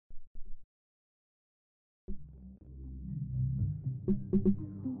You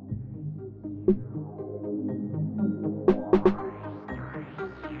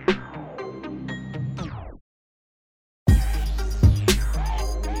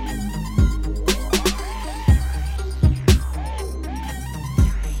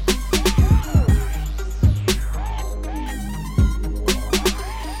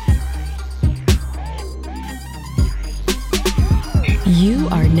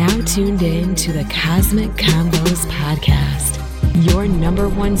are now tuned in to the Cosmic Convos podcast, your number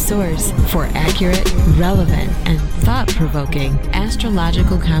one source for accurate, relevant, and thought-provoking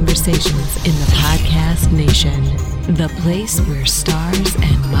astrological conversations in the podcast nation. The place where stars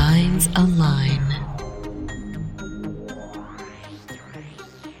and minds align.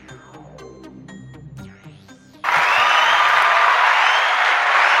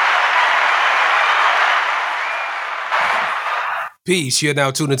 Peace. You're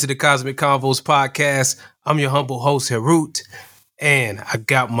now tuned into the Cosmic Convos podcast. I'm your humble host, Harut, and I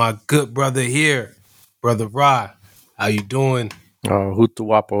got my good brother here, Brother Ra. How you doing?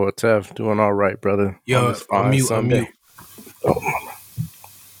 Hutuwapo Atef, doing all right, brother. Yo, I'm mute.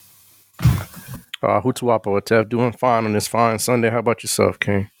 Hutuwapo Atef, doing fine on this fine Sunday. How about yourself,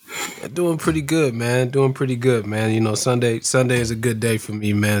 King? Doing pretty good, man. You know, Sunday is a good day for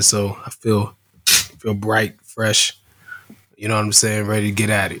me, man. So I feel bright, fresh. You know what I'm saying? Ready to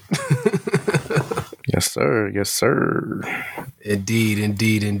get at it. Yes, sir. Yes, sir.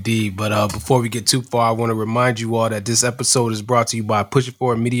 Indeed. But before we get too far, I want to remind you all that this episode is brought to you by Push It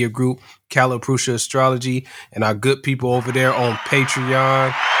Forward Media Group, Caliprucia Astrology, and our good people over there on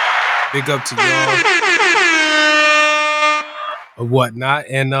Patreon. Big up to y'all. Or whatnot.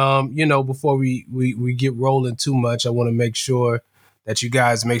 And, you know, before we get rolling too much, I want to make sure that you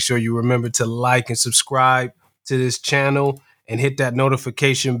guys make sure you remember to like and subscribe to this channel and hit that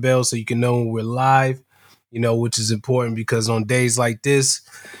notification bell so you can know when we're live, you know, which is important because on days like this,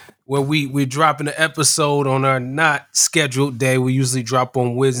 where we're dropping an episode on our not scheduled day, we usually drop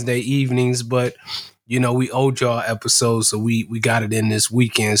on Wednesday evenings, but, you know, we owed y'all episodes, so we got it in this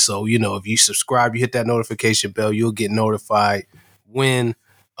weekend. So, you know, if you subscribe, you hit that notification bell, you'll get notified when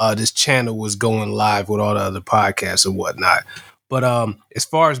this channel was going live with all the other podcasts and whatnot. But as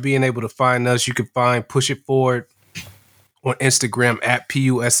far as being able to find us, you can find Push It Forward on Instagram at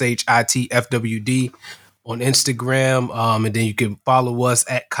PUSHITFWD on Instagram. And then you can follow us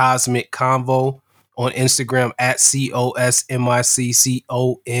at Cosmic Convo on Instagram at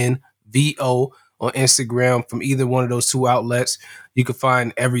COSMICCONVO on Instagram. From either one of those two outlets, you can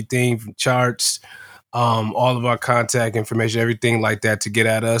find everything from charts, all of our contact information, everything like that to get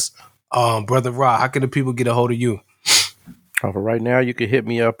at us. Brother Ra, how can the people get a hold of you? Right now, you can hit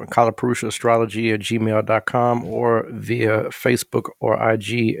me up at calipruciaastrology@gmail.com or via Facebook or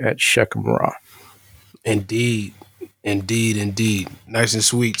IG at Shechem Ra. Indeed. Nice and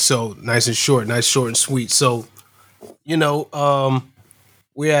sweet. So nice and short and sweet. So, you know,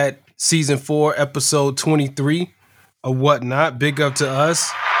 we're at season 4, episode 23 or whatnot. Big up to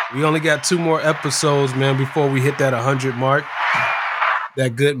us. We only got 2 more episodes, man, before we hit that 100 mark,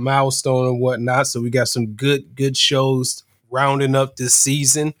 that good milestone and whatnot. So we got some good shows rounding up this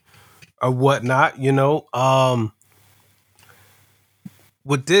season or whatnot, you know.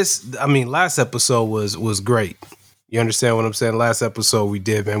 With this, I mean, last episode was great. You understand what I'm saying? Last episode we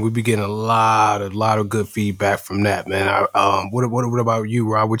did, man. We be getting a lot of good feedback from that, man. What about you,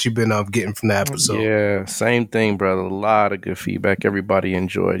 Rob? What you been getting from that episode? Yeah, same thing, brother. A lot of good feedback. Everybody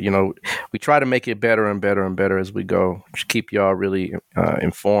enjoyed. You know, we try to make it better and better and better as we go. Just keep y'all really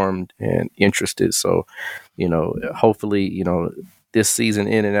informed and interested. So, you know, hopefully, you know, this season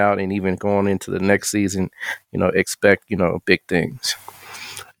in and out, and even going into the next season, you know, expect, you know, big things.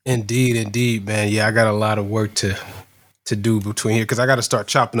 Indeed, man. Yeah, I got a lot of work to do between here because I got to start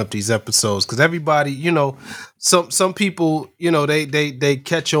chopping up these episodes because everybody, you know, some people, you know, they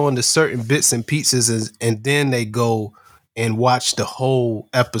catch on to certain bits and pieces and then they go and watch the whole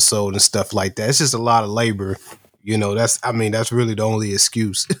episode and stuff like that. It's just a lot of labor, you know. That's really the only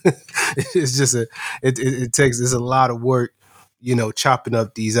excuse. It's just it's a lot of work, you know, chopping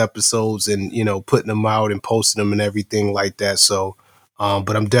up these episodes and, you know, putting them out and posting them and everything like that. So,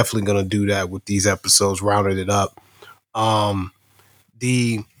 but I'm definitely gonna do that with these episodes, rounding it up. As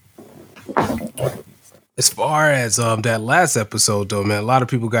far as that last episode though, man, a lot of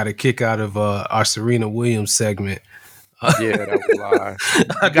people got a kick out of our Serena Williams segment. Yeah, that was a lie.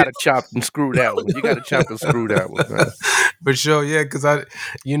 You gotta chop and screw that one. Man. For sure, yeah, because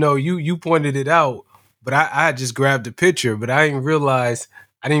you pointed it out, but I just grabbed the picture, but I didn't realize,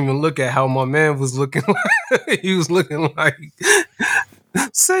 I didn't even look at how my man was looking like. He was looking like,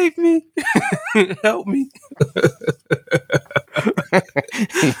 save me, help me. Yeah,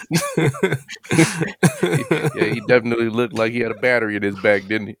 he definitely looked like he had a battery in his back,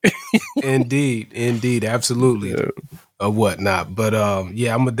 didn't he? Indeed, absolutely, Yeah. or whatnot. But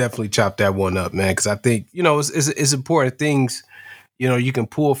yeah, I'm gonna definitely chop that one up, man, because I think it's important things you can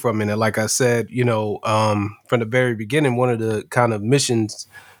pull from it. And like I said, from the very beginning, one of the kind of missions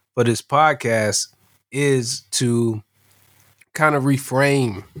for this podcast is to kind of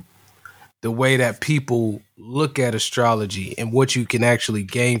reframe the way that people look at astrology and what you can actually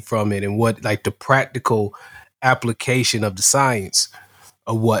gain from it and what like the practical application of the science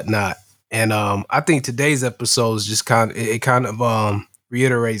or whatnot. And I think today's episode is just kind of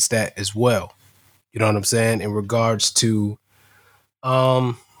reiterates that as well. You know what I'm saying? In regards to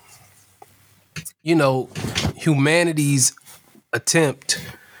um, humanity's attempt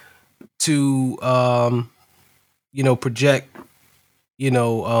to project,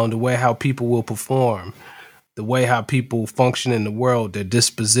 the way how people will perform, the way how people function in the world, their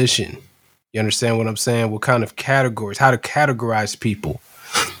disposition. You understand what I'm saying? What kind of categories, how to categorize people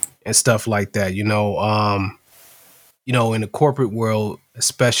and stuff like that. In the corporate world,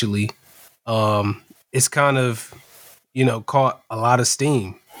 especially, it's kind of, caught a lot of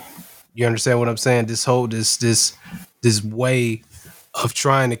steam. You understand what I'm saying? This way of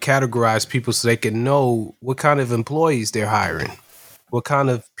trying to categorize people so they can know what kind of employees they're hiring, what kind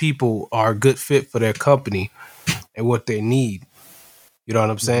of people are a good fit for their company and what they need. You know what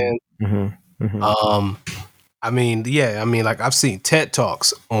I'm saying? Mm-hmm. Mm-hmm. Like I've seen TED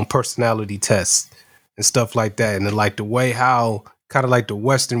Talks on personality tests and stuff like that. And then, like the way how kind of like the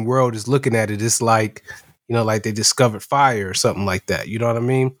Western world is looking at it, it's like, like they discovered fire or something like that. You know what I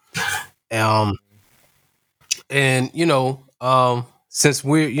mean? Um, and since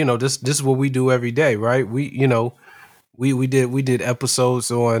we're, this is what we do every day, right? We did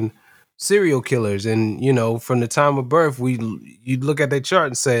episodes on serial killers, and from the time of birth, you look at their chart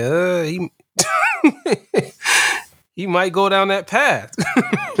and say, he he might go down that path.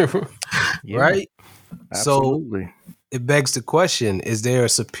 Yeah, right? absolutely. So it begs the question, is there a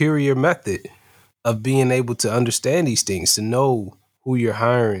superior method of being able to understand these things, to know who you're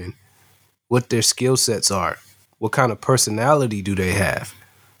hiring, what their skill sets are, what kind of personality do they have,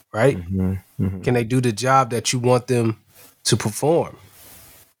 right? Mm-hmm. Mm-hmm. Can they do the job that you want them to perform?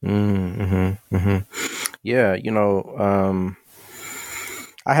 Mm-hmm. Mm-hmm. Yeah,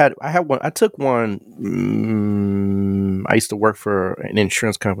 I took one. I used to work for an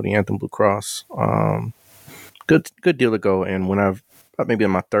insurance company, Anthem Blue Cross, good deal ago. And when maybe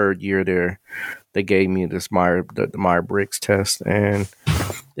in my third year there, they gave me this the Myers-Briggs test, and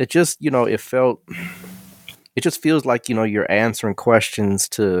it just it just feels like you're answering questions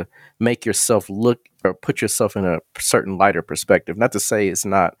to make yourself look or put yourself in a certain lighter perspective. Not to say it's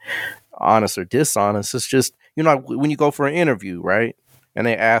not honest or dishonest. It's just when you go for an interview, right? And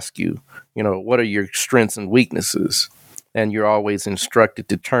they ask you, what are your strengths and weaknesses? And you're always instructed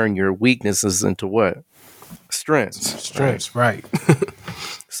to turn your weaknesses into what? Strengths, right.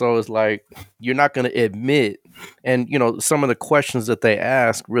 So it's like you're not going to admit, and some of the questions that they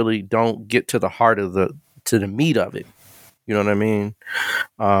ask really don't get to the heart of the meat of it. You know what I mean?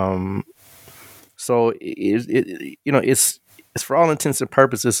 So it's for all intents and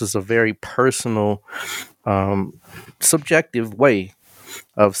purposes, it's a very personal, subjective way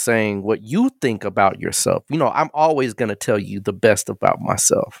of saying what you think about yourself. I'm always going to tell you the best about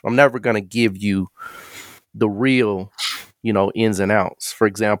myself. I'm never going to give you the real, ins and outs. For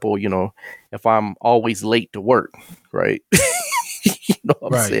example, if I'm always late to work, right?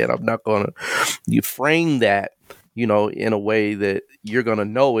 What I'm saying? I'm not going to, you frame that, in a way that you're going to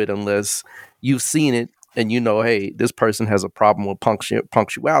know it unless you've seen it and hey, this person has a problem with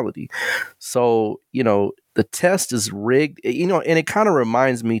punctuality. So, the test is rigged, and it kind of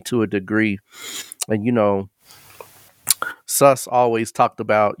reminds me to a degree, and Suss always talked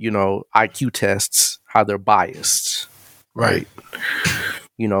about, IQ tests, how they're biased, right?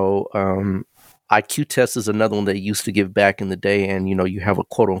 IQ test is another one they used to give back in the day, and you have a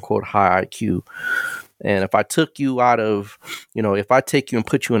quote unquote high IQ. And if I took you out of, if I take you and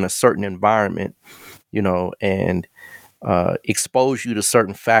put you in a certain environment, and expose you to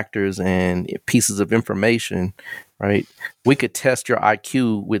certain factors and pieces of information, right? We could test your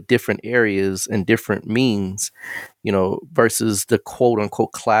IQ with different areas and different means, versus the quote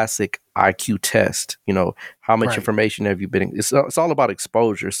unquote classic IQ test. How much information have you been? It's all about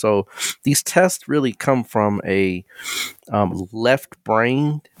exposure. So these tests really come from a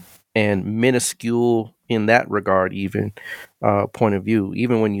left-brained and minuscule in that regard, even point of view.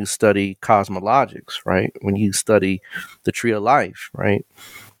 Even when you study cosmologics, right? When you study the tree of life, right?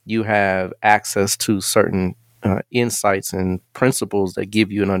 You have access to certain insights and principles that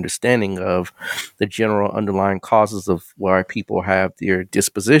give you an understanding of the general underlying causes of why people have their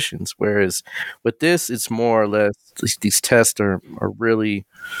dispositions. Whereas with this, it's more or less these tests are really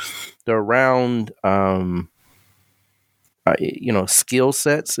they're around skill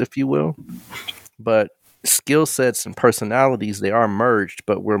sets, if you will, but skill sets and personalities, they are merged,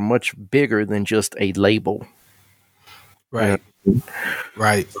 but we're much bigger than just a label. Right.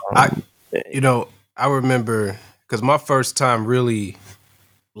 Right. I remember because my first time really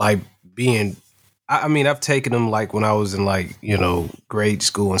like being, I mean, I've taken them like when I was in like, grade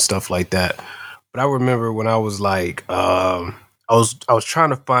school and stuff like that. But I remember when I was like, I was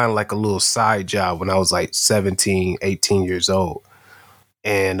trying to find like a little side job when I was like 17, 18 years old.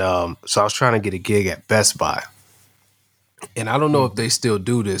 And so I was trying to get a gig at Best Buy. And I don't know if they still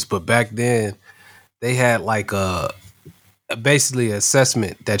do this, but back then they had like basically an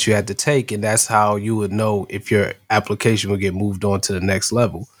assessment that you had to take, and that's how you would know if your application would get moved on to the next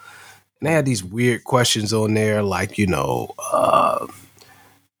level. And they had these weird questions on there, like,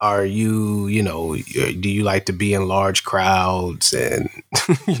 are you, do you like to be in large crowds? And,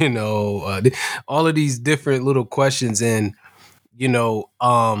 all of these different little questions. And,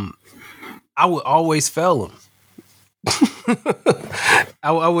 I would always fail them.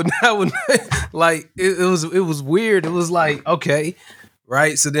 I would like it was weird. It was like, okay,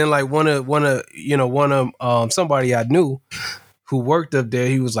 right. So then like one of somebody I knew who worked up there,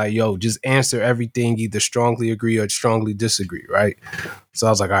 he was like, yo, just answer everything, either strongly agree or strongly disagree, right? So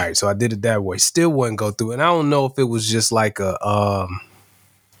I was like, all right, so I did it that way. Still wouldn't go through. And I don't know if it was just like a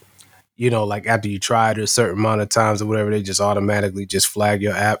like after you tried a certain amount of times or whatever, they just automatically just flag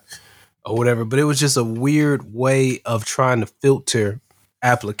your app or whatever. But it was just a weird way of trying to filter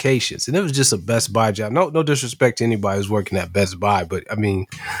applications. And it was just a Best Buy job. No disrespect to anybody who's working at Best Buy, but I mean,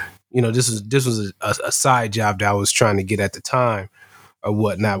 this was a side job that I was trying to get at the time or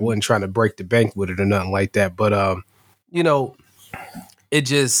whatnot. I wasn't trying to break the bank with it or nothing like that. But it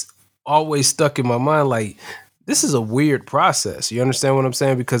just always stuck in my mind like, this is a weird process. You understand what I'm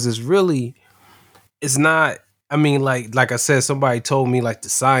saying? Because it's not, I mean, like I said, somebody told me like the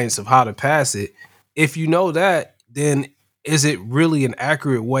science of how to pass it. If you know that, then is it really an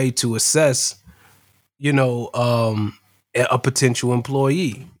accurate way to assess, a potential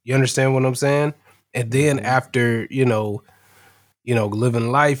employee? You understand what I'm saying? And then after,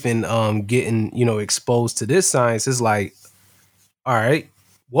 living life and getting, exposed to this science, it's like, all right,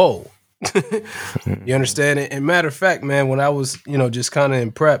 whoa. You understand it? And matter of fact, man, when I was, just kind of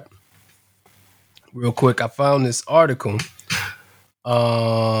in prep, real quick, I found this article.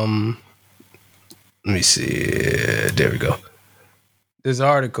 Let me see. There we go. This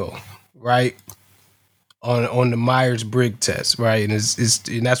article, right, on the Myers-Briggs test, right, and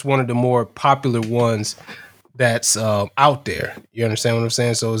and that's one of the more popular ones that's out there. You understand what I'm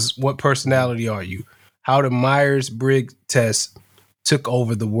saying? So, it's what personality are you? How the Myers-Briggs test took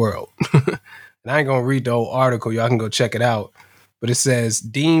over the world. And I ain't gonna read the whole article. Y'all can go check it out. But it says,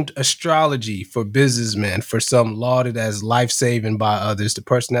 deemed astrology for businessmen, for some lauded as life-saving by others, the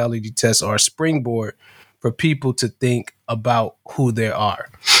personality tests are a springboard for people to think about who they are,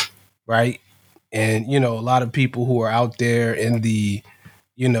 right? And, a lot of people who are out there in the,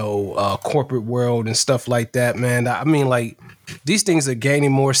 corporate world and stuff like that, man, I mean, like, these things are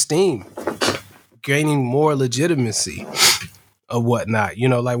gaining more steam, gaining more legitimacy or whatnot.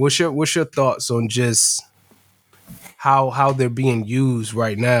 Like, what's your thoughts on just how they're being used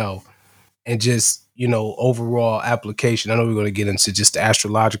right now and just, overall application? I know we're going to get into just the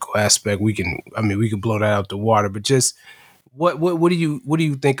astrological aspect. We can blow that out the water, but just what do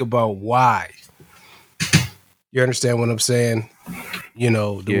you think about why? You understand what I'm saying?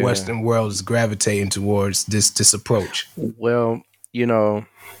 The Western world is gravitating towards this approach. Well,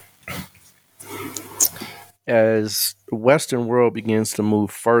 as the Western world begins to move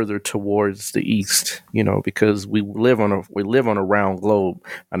further towards the East, because we live on a round globe.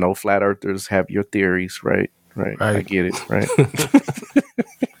 I know flat earthers have your theories, right? I get it, right?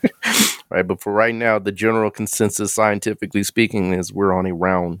 Right. But for right now, the general consensus, scientifically speaking, is we're on a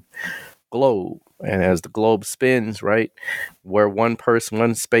round globe. And as the globe spins, right, where one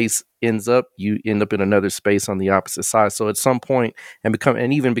space ends up, you end up in another space on the opposite side. So at some point,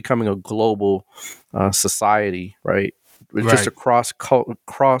 even becoming a global society, right, it's just a cross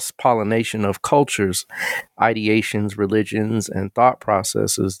pollination of cultures, ideations, religions, and thought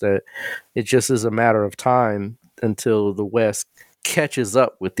processes, that it just is a matter of time until the West catches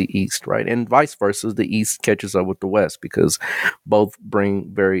up with the East, right? And vice versa, the East catches up with the West, because both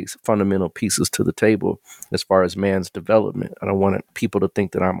bring very fundamental pieces to the table as far as man's development. I don't want people to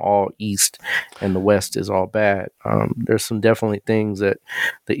think that I'm all East and the West is all bad. There's some definitely things that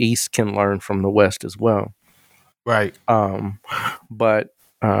the East can learn from the West as well. Right. But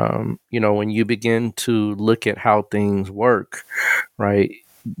when you begin to look at how things work, right?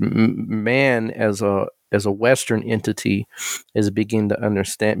 Man as a Western entity is beginning to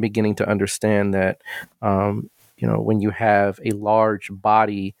understand that, when you have a large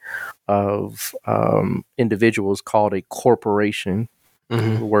body of individuals called a corporation,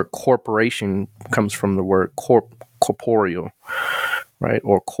 the word corporation comes from the word corporeal, right?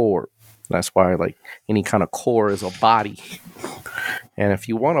 Or core. That's why, like, any kind of core is a body. And if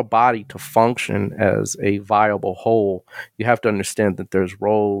you want a body to function as a viable whole, you have to understand that there's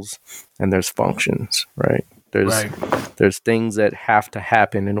roles and there's functions, right? There's things that have to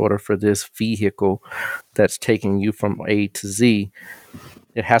happen in order for this vehicle that's taking you from A to Z.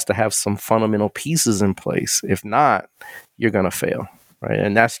 It has to have some fundamental pieces in place. If not, you're going to fail, right?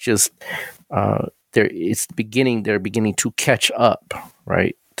 And that's just they're beginning to catch up,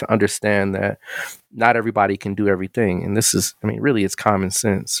 right? To understand that not everybody can do everything. And this is, really it's common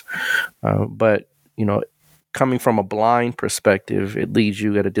sense. But, coming from a blind perspective, it leaves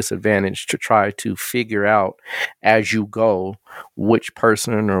you at a disadvantage to try to figure out as you go which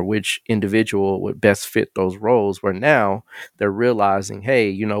person or which individual would best fit those roles, where now they're realizing, hey,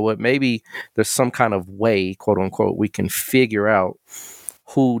 you know what, maybe there's some kind of way, quote unquote, we can figure out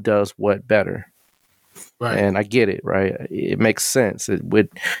who does what better. Right. And I get it, right? It makes sense. It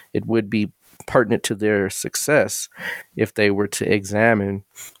would be pertinent to their success if they were to examine,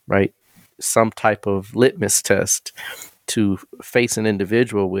 right, some type of litmus test to face an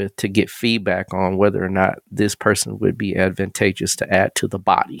individual with to get feedback on whether or not this person would be advantageous to add to the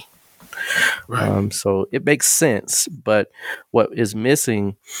body. Right. So it makes sense, but what is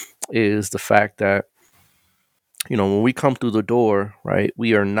missing is the fact that, when we come through the door, right,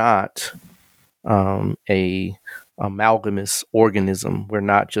 we are not a amalgamous organism. We're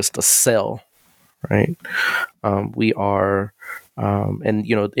not just a cell, right? We are, and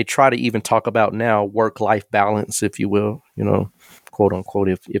they try to even talk about now work-life balance, if you will, quote unquote,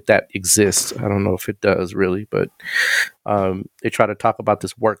 if that exists. I don't know if it does really, but they try to talk about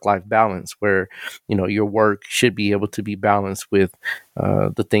this work-life balance where, your work should be able to be balanced with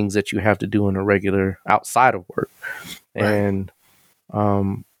the things that you have to do in a regular outside of work. Right. And,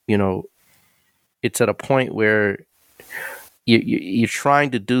 it's at a point where you're trying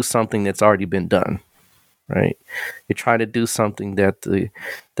to do something that's already been done, right? You're trying to do something that the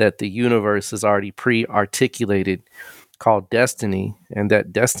universe has already pre-articulated, called destiny, and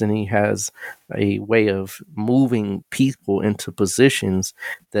that destiny has a way of moving people into positions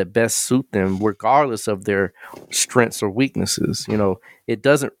that best suit them, regardless of their strengths or weaknesses. It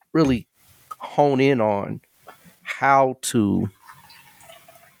doesn't really hone in on how to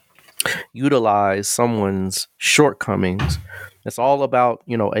utilize someone's shortcomings. It's all about,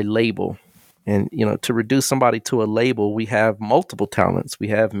 a label. And, to reduce somebody to a label, we have multiple talents. We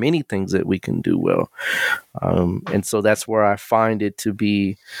have many things that we can do well. And so that's where I find it to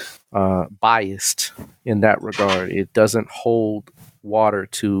be biased in that regard. It doesn't hold water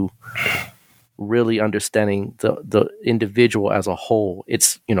to really understanding the individual as a whole.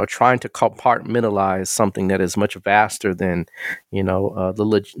 It's, trying to compartmentalize something that is much vaster than,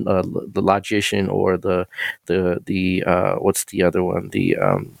 the logician or the what's the other one?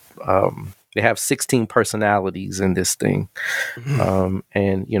 They have 16 personalities in this thing. And,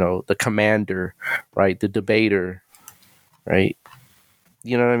 the commander, right? The debater, right?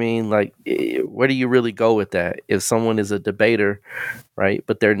 You know what I mean? Like, where do you really go with that? If someone is a debater, right,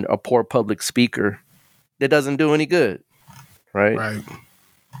 but they're a poor public speaker, that doesn't do any good, right? Right.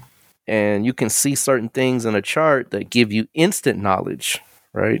 And you can see certain things in a chart that give you instant knowledge,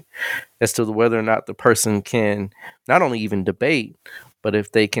 right, as to whether or not the person can not only even debate, but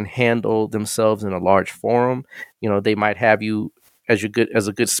if they can handle themselves in a large forum. They might have you as a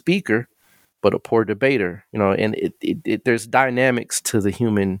good speaker, but a poor debater, and there's dynamics to the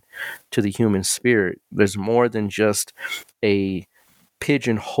human spirit. There's more than just a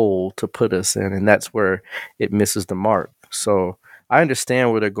pigeonhole to put us in, and that's where it misses the mark. So I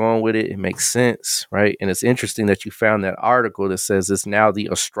understand where they're going with it. It makes sense, right? And it's interesting that you found that article that says it's now the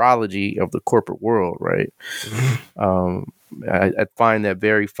astrology of the corporate world, right? I find that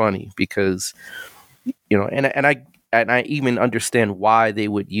very funny because, and I even understand why they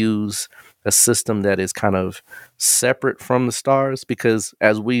would use a system that is kind of separate from the stars, because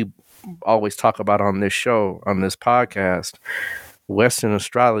as we always talk about on this show, on this podcast, Western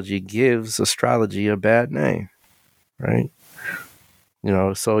astrology gives astrology a bad name, right?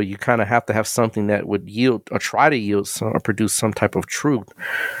 So you kind of have to have something that would yield or try to yield or produce some type of truth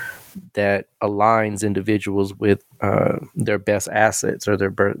that aligns individuals with their best assets or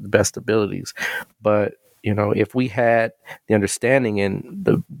their best abilities. But if we had the understanding, and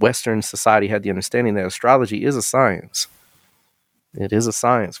the Western society had the understanding, that astrology is a science. It is a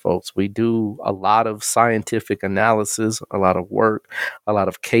science, folks. We do a lot of scientific analysis, a lot of work, a lot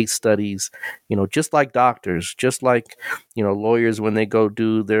of case studies, just like doctors, just like, lawyers when they go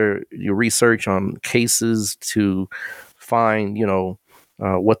do their research on cases to find,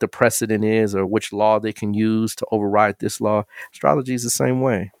 what the precedent is or which law they can use to override this law. Astrology is the same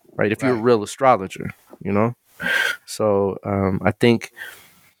way, right? If you're a real astrologer, So I think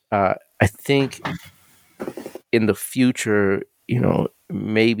in the future,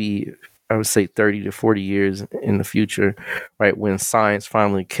 maybe I would say 30 to 40 years in the future, right, when science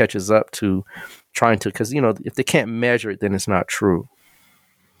finally catches up to trying to, because, if they can't measure it, then it's not true,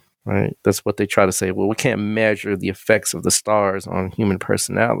 right? That's what they try to say. Well, we can't measure the effects of the stars on human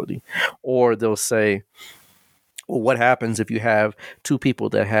personality. Or they'll say, well, what happens if you have two people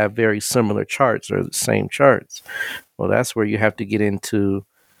that have very similar charts or the same charts? Well, that's where you have to get into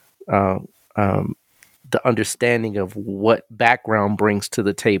the understanding of what background brings to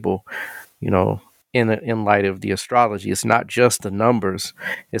the table, in light of the astrology. It's not just the numbers.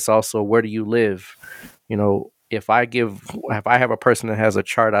 It's also, where do you live? If I have a person that has a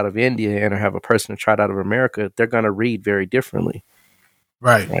chart out of India and I have a person, a chart out of America, they're going to read very differently.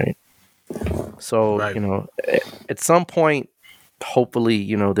 Right. So, Right. At some point,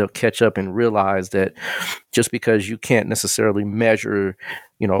 hopefully, they'll catch up and realize that just because you can't necessarily measure,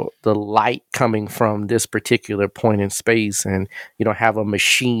 the light coming from this particular point in space, and you don't have a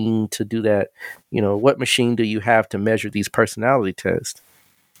machine to do that, what machine do you have to measure these personality tests?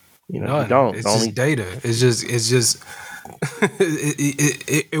 None. You don't. It's just data. It's just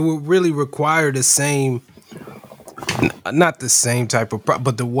it would really require the same, not the same type of,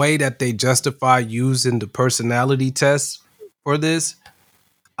 but the way that they justify using the personality test for this.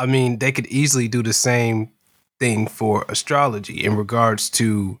 I mean, they could easily do the same thing for astrology in regards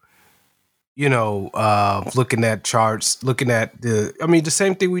to, looking at charts, looking at the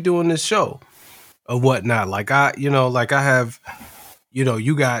same thing we do on this show or whatnot. Like I have,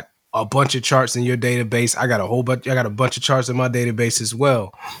 you got a bunch of charts in your database. I got a bunch of charts in my database as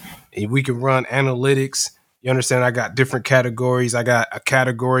well. And we can run analytics. You understand? I got different categories. I got a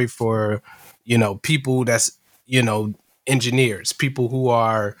category for, people that's, engineers, people who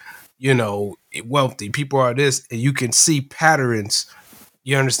are, wealthy, people are this, and you can see patterns.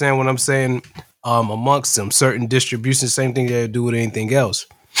 You understand what I'm saying? Amongst them, certain distributions, same thing they do with anything else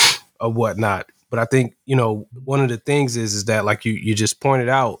or whatnot. But I think, one of the things is that, like you just pointed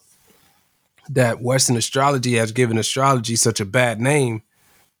out, that Western astrology has given astrology such a bad name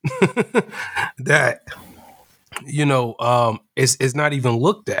that, it's not even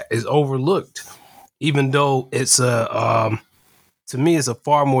looked at, it's overlooked, even though it's to me, it's a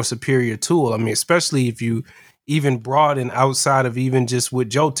far more superior tool. I mean, especially if you even broaden outside of even just with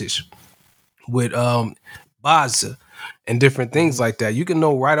Jyotish, with Baza and different things like that. You can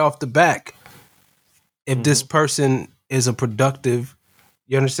know right off the back if this person is a productive,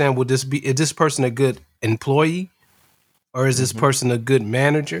 you understand, is this person a good employee, or is this person a good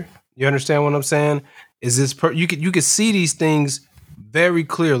manager? You understand what I'm saying? Is this you could see these things very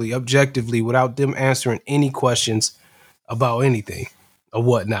clearly, objectively, without them answering any questions about anything or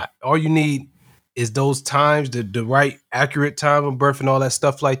whatnot. All you need is those times, the right accurate time of birth and all that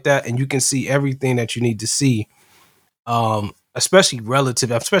stuff like that, and you can see everything that you need to see. Especially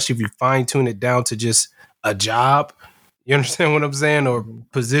if you fine tune it down to just a job. You understand what I'm saying? Or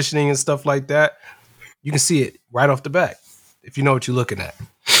positioning and stuff like that. You can see it right off the bat if you know what you're looking at.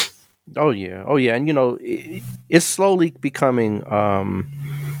 Oh yeah. And it's slowly becoming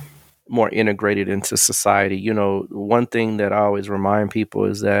more integrated into society. One thing that I always remind people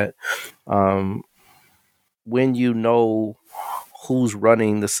is that when you know who's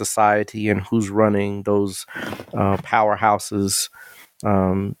running the society and who's running those powerhouses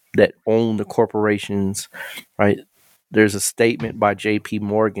that own the corporations, right? There's a statement by J.P.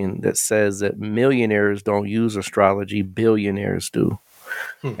 Morgan that says that millionaires don't use astrology, billionaires do.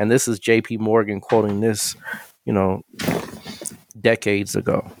 And this is J.P. Morgan quoting this, decades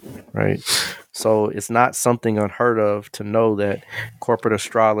ago, right? So it's not something unheard of to know that corporate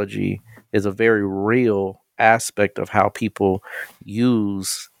astrology is a very real aspect of how people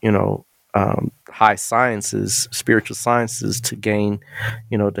use, high sciences, spiritual sciences, to gain,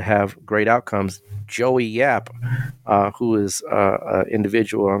 to have great outcomes. Joey Yap, who is an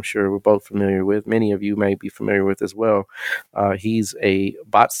individual I'm sure we're both familiar with, many of you may be familiar with as well. He's a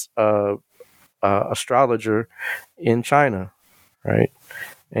astrologer in China, right?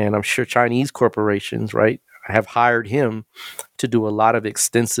 And I'm sure Chinese corporations, right, have hired him to do a lot of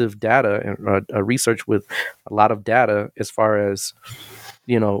extensive data and research with a lot of data as far as,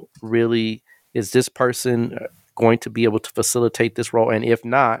 really, is this person going to be able to facilitate this role? And if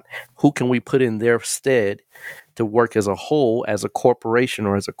not, who can we put in their stead to work as a whole, as a corporation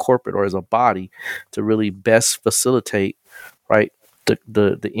or as a corporate or as a body, to really best facilitate, right,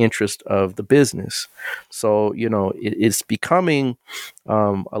 the interest of the business? So, it's becoming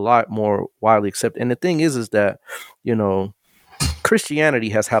a lot more widely accepted. And the thing is that, Christianity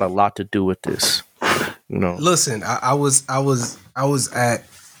has had a lot to do with this. Listen, I was at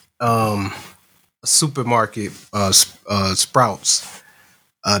a supermarket, Sprouts,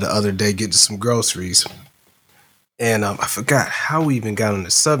 the other day getting some groceries, and I forgot how we even got on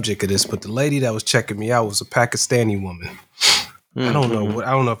the subject of this, but the lady that was checking me out was a Pakistani woman. Mm-hmm. I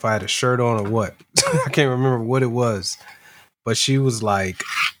don't know if I had a shirt on or what. I can't remember what it was, but she was like,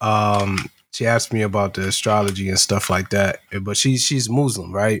 she asked me about the astrology and stuff like that. But she's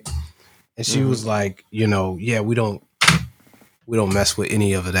Muslim, right? And she was like, yeah, we don't mess with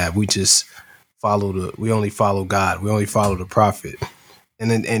any of that. We just we only follow God. We only follow the prophet.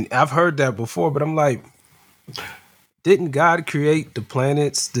 And I've heard that before, but I'm like, didn't God create the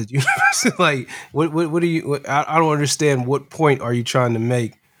planets, the universe? Like, what do you? I don't understand. What point are you trying to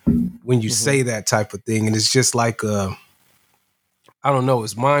make when you say that type of thing? And it's just like, I don't know.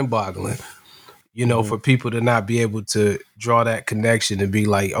 It's mind-boggling, for people to not be able to draw that connection and be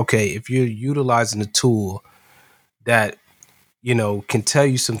like, okay, if you're utilizing a tool that, can tell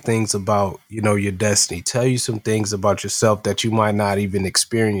you some things about, your destiny, tell you some things about yourself that you might not even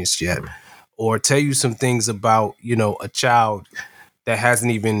experience yet. Or tell you some things about, a child that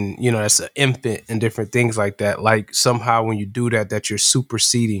hasn't even, that's an infant and different things like that. Like somehow when you do that you're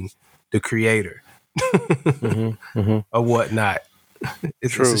superseding the creator or whatnot.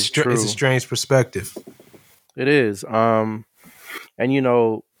 It's a strange perspective. It is. And,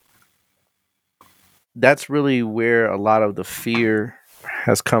 that's really where a lot of the fear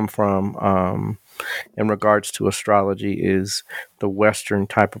has come from in regards to astrology, is the Western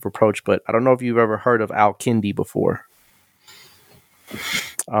type of approach. But I don't know if you've ever heard of Al-Kindi before.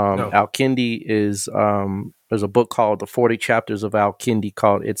 No. Al-Kindi is there's a book called The 40 Chapters of Al-Kindi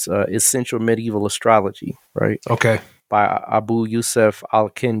called Essential Medieval Astrology, right? Okay. By Abu Yusuf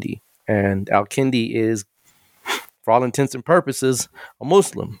Al-Kindi. And Al-Kindi is, for all intents and purposes, a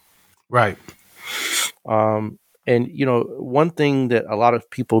Muslim. Right. And one thing that a lot of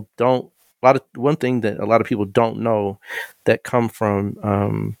people don't know that come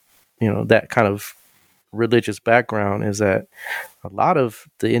from that kind of religious background is that a lot of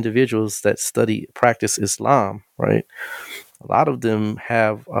the individuals that practice Islam, right, a lot of them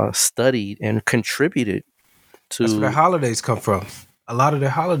have studied and contributed to. That's where their holidays come from. A lot of their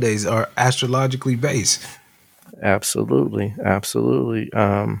holidays are astrologically based. Absolutely.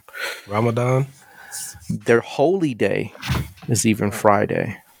 Ramadan. Their holy day is even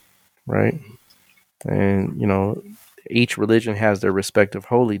Friday, right? And, each religion has their respective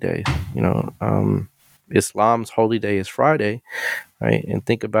holy day. Islam's holy day is Friday, right? And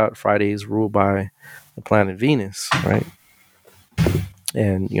think about Friday is ruled by the planet Venus, right?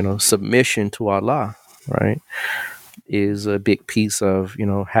 And, submission to Allah, right, is a big piece of,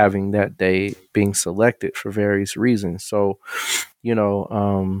 having that day being selected for various reasons. So,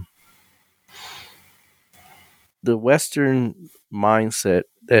 the Western mindset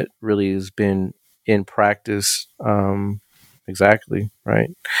that really has been in practice, exactly,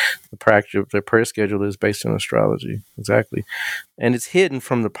 right? The prayer schedule is based on astrology, exactly. And it's hidden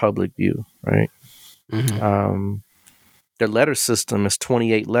from the public view, right? Mm-hmm. Their letter system is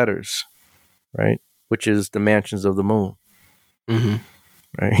 28 letters, right? Which is the mansions of the moon,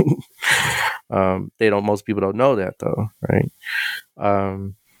 right? Most people don't know that though, right?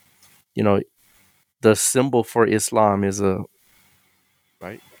 The symbol for Islam is a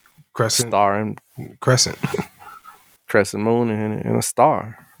crescent star and crescent moon and a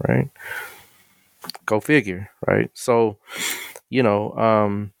star, right? Go figure, right? So,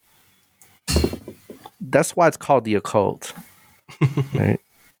 that's why it's called the occult, right?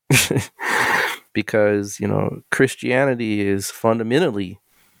 Because, Christianity is fundamentally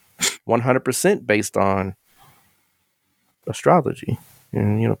 100% based on astrology.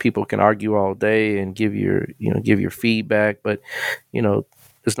 And, people can argue all day and give your feedback, but,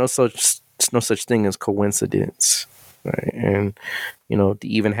 there's no such no such thing as coincidence, right? And to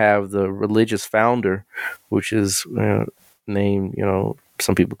even have the religious founder, which is named,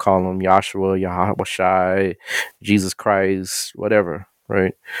 some people call him Yahshua, Yahweh, Jesus Christ, whatever,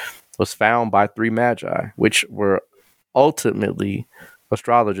 right? Was found by 3 magi, which were ultimately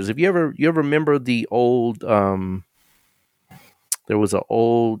astrologers. If you ever remember the old, there was an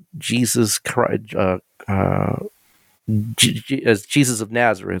old Jesus Christ, as Jesus of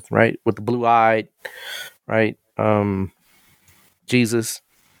Nazareth, right, with the blue-eyed, right, Jesus.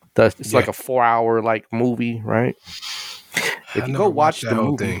 It's like a 4-hour movie, right? If you go watch the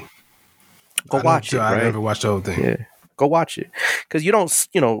movie, go watch it. Right? I never watched the whole thing. Yeah, go watch it, because you don't.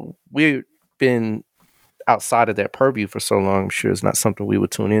 We've been outside of that purview for so long. I'm sure it's not something we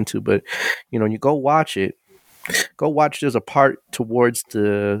would tune into, but when you go watch it, there's a part towards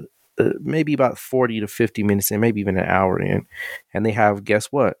the maybe about 40 to 50 minutes in, maybe even an hour in, and they have, guess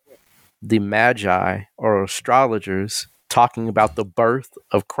what? The magi or astrologers talking about the birth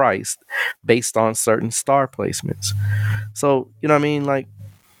of Christ based on certain star placements. So,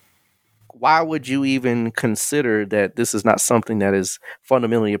 why would you even consider that this is not something that is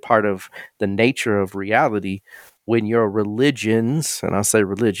fundamentally a part of the nature of reality when your religions, and I say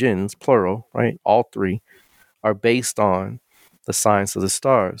religions, plural, right? All 3 are based on the science of the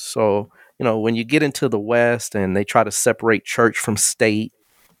stars. So, when you get into the West and they try to separate church from state,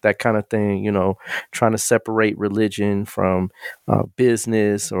 that kind of thing, trying to separate religion from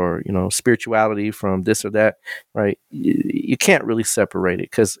business, or, spirituality from this or that, right? You can't really separate it,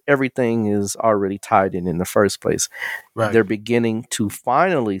 because everything is already tied in the first place. Right. They're beginning to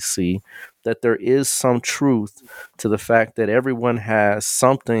finally see that there is some truth to the fact that everyone has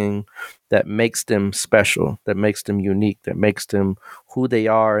something that makes them special, that makes them unique, that makes them who they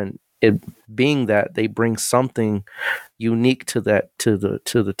are, and it being that they bring something unique to the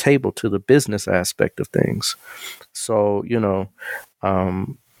table, to the business aspect of things. So,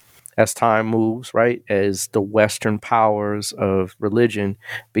 as time moves, right, as the Western powers of religion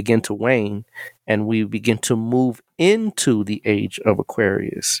begin to wane, and we begin to move into the age of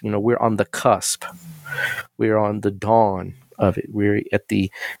Aquarius, we're on the cusp, we're on the dawn of it. We're at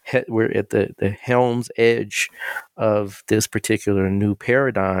the helm's edge of this particular new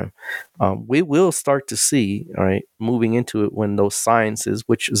paradigm. We will start to see, all right, moving into it, when those sciences,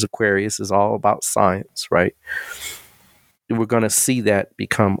 which is Aquarius, is all about science, right? We're going to see that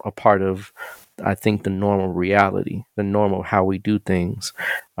become a part of, I think, the normal reality, the normal how we do things.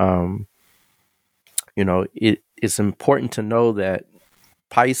 It's important to know that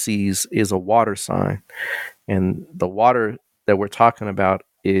Pisces is a water sign, and the water that we're talking about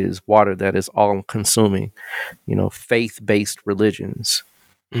is water that is all consuming, faith-based religions.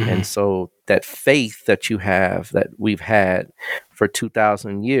 Mm-hmm. And so that faith that you have, that we've had for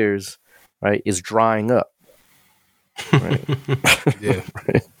 2,000 years, right, is drying up. Right. Yeah.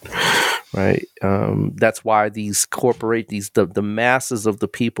 Right. That's why these the masses of the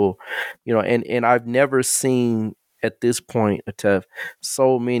people, and I've never seen at this point, Atef,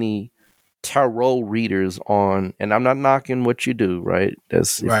 so many tarot readers on, and I'm not knocking what you do, right?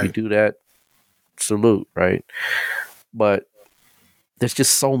 If you do that, salute, right? But there's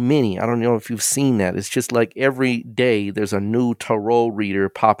just so many. I don't know if you've seen that. It's just like every day there's a new tarot reader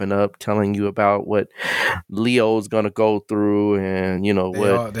popping up telling you about what Leo's gonna go through, and they're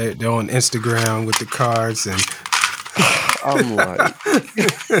on Instagram with the cards, and I'm like,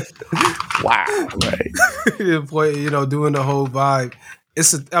 wow, right? Doing the whole vibe.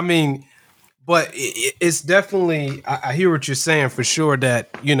 But it's definitely, I hear what you're saying for sure, that,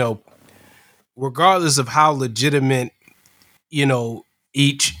 regardless of how legitimate,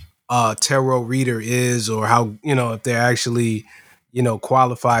 each tarot reader is, or how, if they're actually,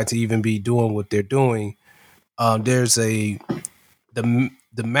 qualified to even be doing what they're doing, there's the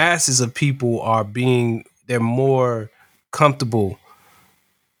masses of people they're more comfortable.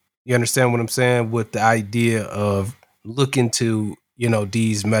 You understand what I'm saying? With the idea of looking to,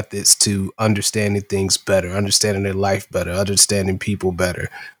 these methods to understanding things better, understanding their life better, understanding people better,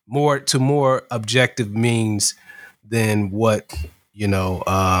 more objective means than what, we've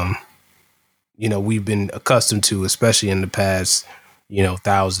been accustomed to, especially in the past,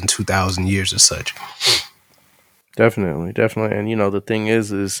 1,000, 2,000 years or such. Definitely. And, the thing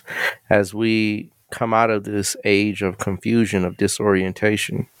is as we come out of this age of confusion, of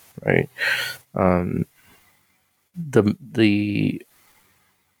disorientation, right?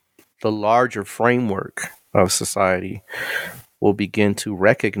 The larger framework of society will begin to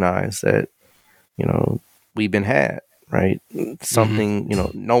recognize that, we've been had, right? Something,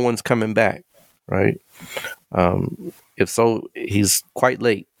 no one's coming back, right? If so, he's quite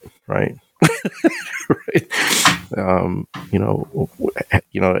late, right? Right?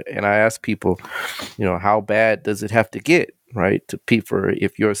 And I ask people, how bad does it have to get, right, to for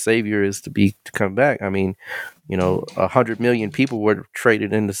if your savior is to come back? I mean, 100 million people were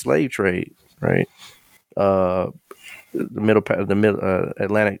traded in the slave trade, right? The middle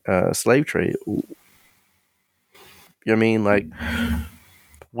Atlantic slave trade. I mean, like,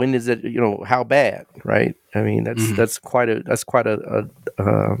 when is it? How bad, right? I mean, that's quite a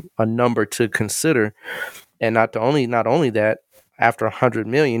number to consider, and not only that, after 100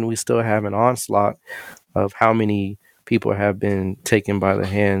 million, we still have an onslaught of how many people have been taken by the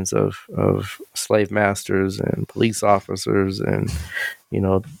hands of slave masters and police officers and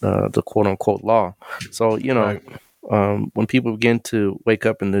the quote unquote law. So Right. When people begin to wake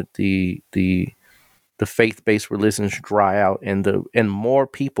up and the faith-based religions dry out, and more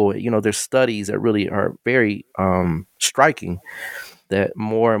people, there's studies that really are very striking, that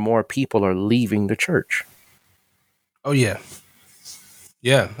more and more people are leaving the church. Oh yeah.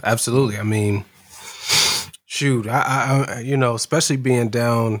 Yeah, absolutely. I mean, shoot, I especially being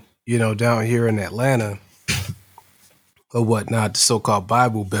down here in Atlanta or whatnot, the so-called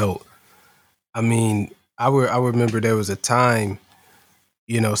Bible Belt. I mean, I remember there was a time,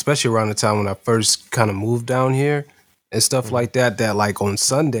 especially around the time when I first kind of moved down here and stuff like that, that like on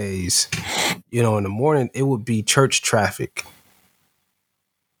Sundays, in the morning, it would be church traffic.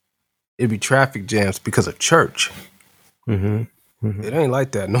 It'd be traffic jams because of church. Mm-hmm. Mm-hmm. It ain't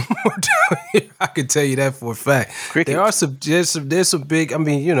like that no more down here. I can tell you that for a fact. Crickets. There are there's some big. I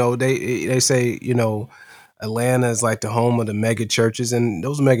mean, they say Atlanta is like the home of the mega churches, and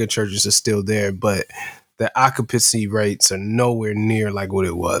those mega churches are still there, but the occupancy rates are nowhere near like what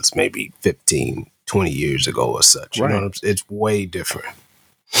it was maybe 15, 20 years ago or such. Right. It's way different.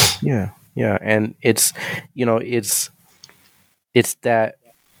 Yeah, and it's that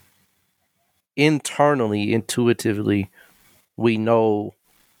internally, intuitively, we know,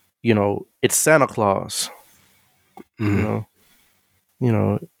 it's Santa Claus. Mm-hmm.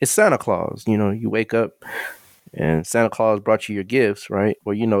 It's Santa Claus. You wake up and Santa Claus brought you your gifts, right?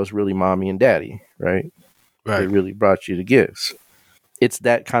 Well, it's really mommy and daddy, right? Right. They really brought you the gifts. It's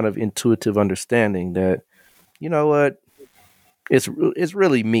that kind of intuitive understanding that, what, it's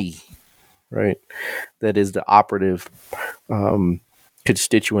really me, right? That is the operative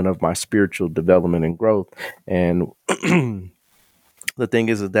constituent of my spiritual development and growth. And the thing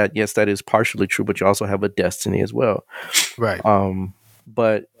is that, yes, that is partially true, but you also have a destiny as well. Right.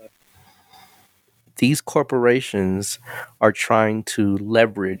 But these corporations are trying to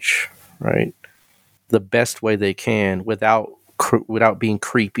leverage, right, the best way they can without being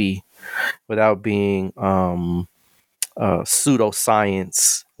creepy, without being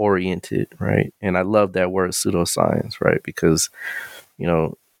pseudoscience oriented, right? And I love that word pseudoscience, right? Because,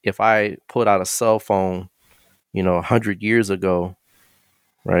 if I put out a cell phone, 100 years ago,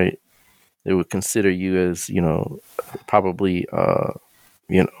 right, they would consider you as, probably,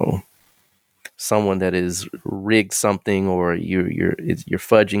 someone that is rigged something, or you're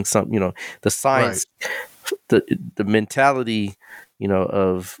fudging something. The science, right. the mentality,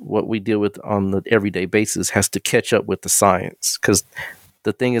 of what we deal with on the everyday basis has to catch up with the science, because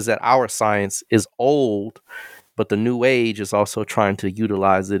the thing is that our science is old, but the new age is also trying to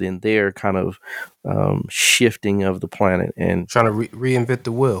utilize it in their kind of shifting of the planet and trying to reinvent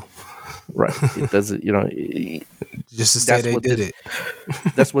the wheel. Right. It doesn't, just to say they did it.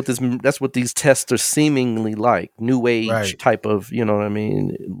 That's what these tests are seemingly like, new age right. type of,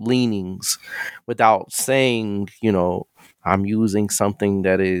 leanings, without saying, I'm using something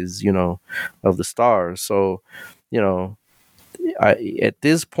that is, of the stars. So, at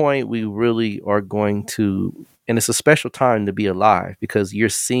this point, we really are going to, and it's a special time to be alive, because you're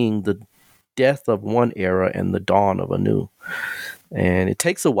seeing the death of one era and the dawn of a new. And it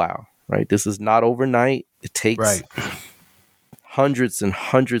takes a while, right? This is not overnight. It takes hundreds and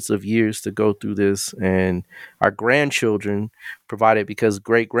hundreds of years to go through this. And our grandchildren, provided, because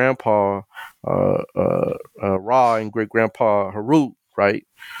great-grandpa Ra and great-grandpa Harut, right,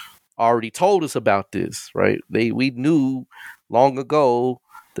 already told us about this, right? We knew long ago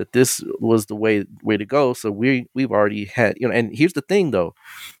that this was the way to go. So we've already had, and here's the thing, though.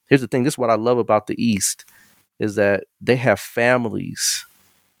 This is what I love about the East, is that they have families,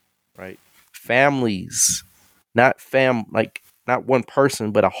 right? Families, not one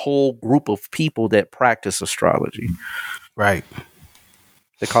person, but a whole group of people that practice astrology. Right.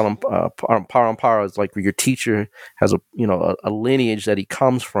 They call them parampara. It's like where your teacher has a lineage that he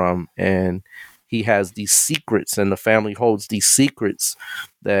comes from, and he has these secrets, and the family holds these secrets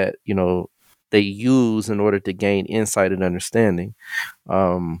that, they use in order to gain insight and understanding.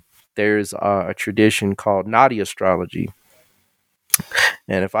 there's a tradition called Nadi astrology.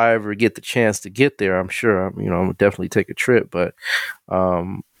 And if I ever get the chance to get there, I'm sure I'm gonna definitely take a trip. But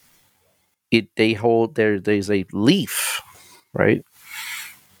they hold there's a leaf, right,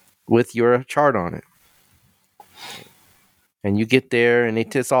 with your chart on it. And you get there, and they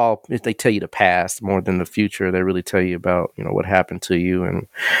tell you the past more than the future. They really tell you about what happened to you and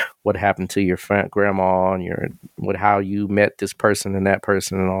what happened to your grandma and how you met this person and that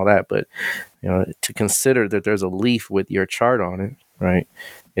person and all that. But to consider that there's a leaf with your chart on it, right,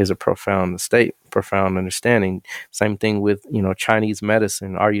 is a profound understanding. Same thing with Chinese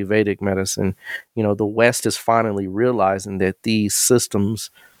medicine, Ayurvedic medicine. The West is finally realizing that these systems,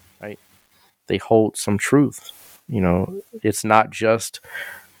 right, they hold some truth. It's not just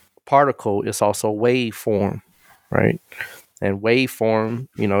particle, it's also waveform, right? And waveform,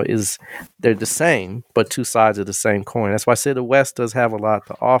 they're the same, but two sides of the same coin. That's why I say the West does have a lot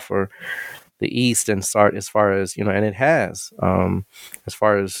to offer the East and start as far as, and it has, as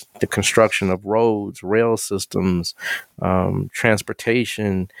far as the construction of roads, rail systems,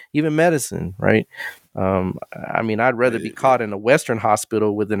 transportation, even medicine, right? I'd rather be caught in a Western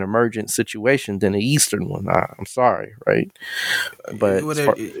hospital with an emergent situation than an Eastern one. I'm sorry, right? But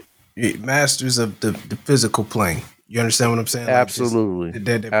masters of the physical plane. You understand what I'm saying? Absolutely.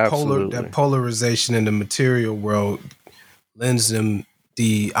 That polarization in the material world lends them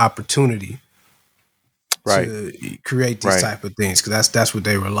the opportunity to create these type of things, because that's what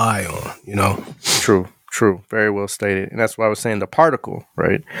they rely on. True. Very well stated. And that's why I was saying the particle,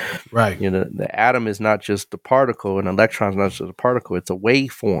 right? Right. The atom is not just the particle, and electron is not just a particle. It's a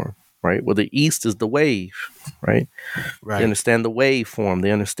waveform, right? Well, the East is the wave, right? Right. They understand the waveform.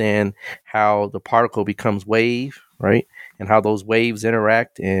 They understand how the particle becomes wave, right? And how those waves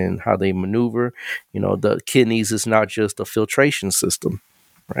interact and how they maneuver. The kidneys is not just a filtration system,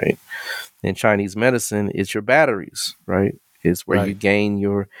 right? In Chinese medicine, it's your batteries, right? Is where you gain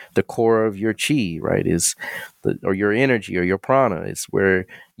the core of your chi, right? Or your energy or your prana. It's where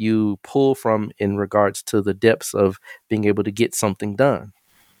you pull from in regards to the depths of being able to get something done.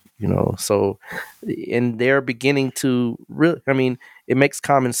 So, and they're beginning to it makes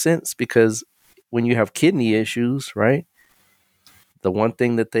common sense, because when you have kidney issues, right? The one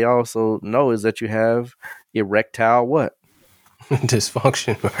thing that they also know is that you have erectile what?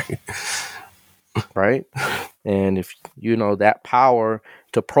 Dysfunction, right? Right. And if that power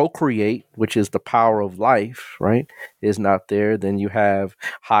to procreate, which is the power of life, right, is not there, then you have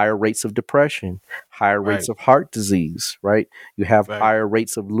higher rates of depression, higher rates of heart disease, right? You have higher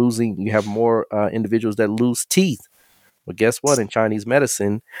rates of you have more individuals that lose teeth. Well, guess what? In Chinese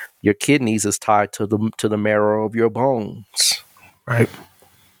medicine, your kidneys is tied to the marrow of your bones. Right.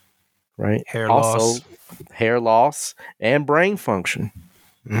 Hair loss and brain function.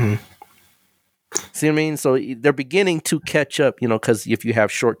 Mm-hmm. See what I mean? So they're beginning to catch up, because if you have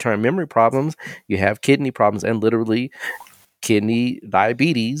short-term memory problems, you have kidney problems, and literally kidney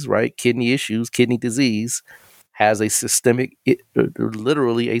diabetes, right? Kidney issues, kidney disease has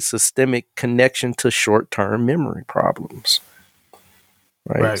literally a systemic connection to short-term memory problems,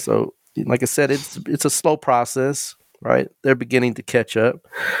 right? So like I said, it's a slow process, right? They're beginning to catch up,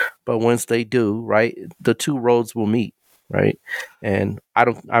 but once they do, right, the two roads will meet. Right. And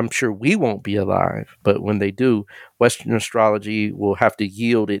I'm sure we won't be alive, but when they do, Western astrology will have to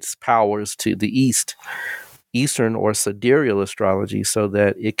yield its powers to the Eastern or sidereal astrology, so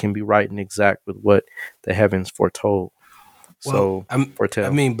that it can be right and exact with what the heavens foretold. But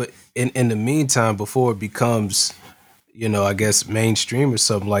in the meantime, before it becomes, I guess mainstream or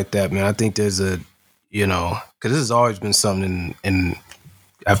something like that, man, I think there's a, because this has always been something and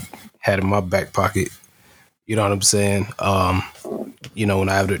I've had in my back pocket. You know what I'm saying? When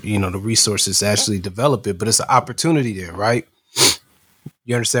I have the resources to actually develop it, but it's an opportunity there, right?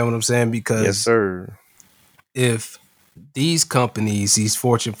 You understand what I'm saying? Because yes, sir. If these companies, these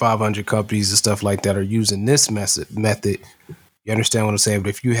Fortune 500 companies and stuff like that, are using this method, you understand what I'm saying?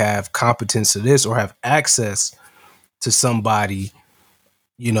 But if you have competence to this, or have access to somebody,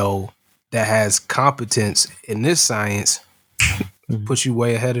 that has competence in this science, puts you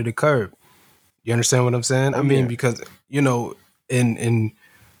way ahead of the curve. You understand what I'm saying? Because, in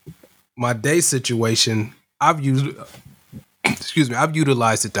my day situation, I've utilized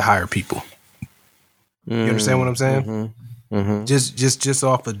it to hire people. You understand what I'm saying? Mm-hmm. Mm-hmm. Just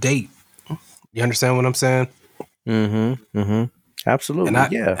off a date. You understand what I'm saying? Mm-hmm. Mm-hmm. Absolutely.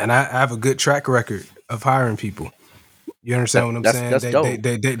 And I have a good track record of hiring people. You understand what I'm saying? That's dope.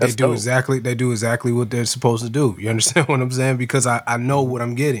 They do exactly what they're supposed to do. You understand what I'm saying? Because I know what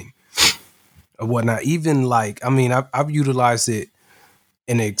I'm getting. Or whatnot. Even I've utilized it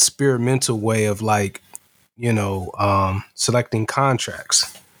an experimental way of like, selecting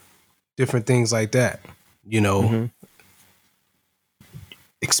contracts, different things like that.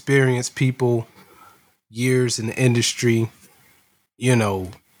 Experienced people, years in the industry,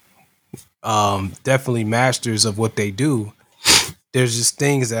 definitely masters of what they do. There's just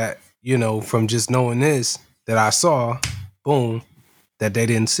things that, from just knowing this that I saw, boom, that they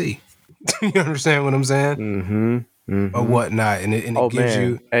didn't see. You understand what I'm saying? Or whatnot. And it gives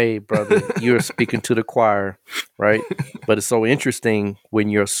you. Hey, brother, you're speaking to the choir, right? But it's so interesting when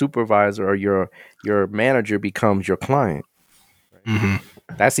your supervisor or your manager becomes your client.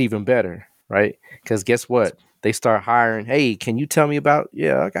 That's even better, right? Because guess what? They start hiring. Hey, can you tell me about?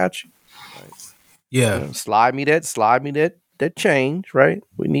 Yeah, I got you. Right. Yeah. Slide me that change, right?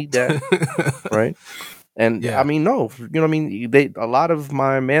 We need that, right? And Yeah. I mean, no, a lot of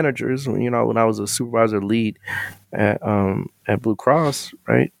my managers, when I was a supervisor lead at Blue Cross,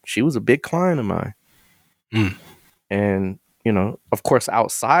 right? She was a big client of mine. And, of course,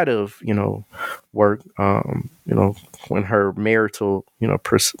 outside of, work, when her marital,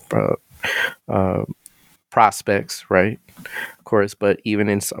 prospects, right? Of course, but even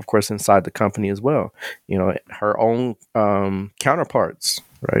inside the company as well, her own counterparts,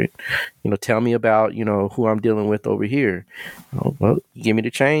 right? Tell me about, who I'm dealing with over here. Well, give me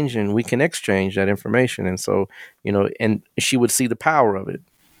the change and we can exchange that information. And so, and she would see the power of it.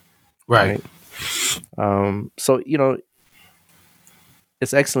 Right. So,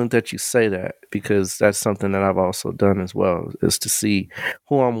 it's excellent that you say that, because that's something that I've also done as well, is to see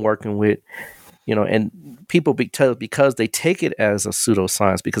who I'm working with, and people because they take it as a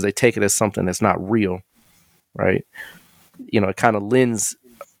pseudoscience, because they take it as something that's not real, right? It kind of lends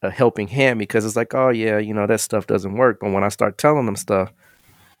a helping hand, because it's like, oh yeah, that stuff doesn't work. But when I start telling them stuff,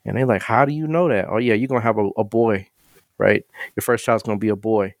 and they're like, how do you know that? Oh yeah, you're gonna have a boy, right? Your first child's gonna be a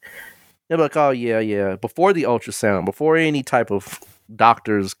boy. They're like, oh yeah. Before the ultrasound, before any type of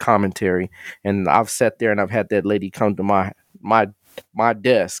doctor's commentary, and I've sat there and I've had that lady come to my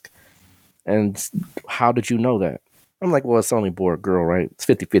desk, and how did you know that? I'm like, well, it's only boy or girl, right? It's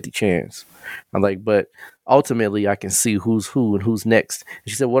 50-50 chance. I'm like, but ultimately I can see who's who and who's next.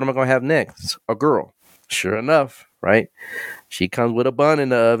 And she said, what am I going to have next? A girl. Sure enough, right? She comes with a bun in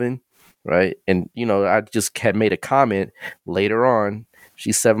the oven, right? And, I just had made a comment later on.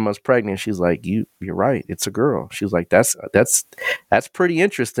 She's 7 months pregnant. She's like, you're right. It's a girl. She was like, that's pretty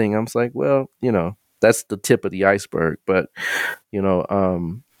interesting. I was like, well, that's the tip of the iceberg. But,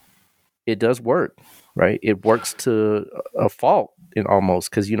 it does work, right? It works to a fault almost,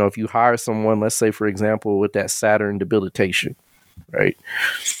 because, if you hire someone, let's say, for example, with that Saturn debilitation, right?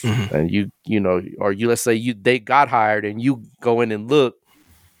 And let's say they got hired and you go in and look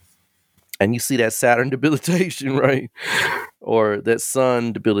and you see that Saturn debilitation, right? Or that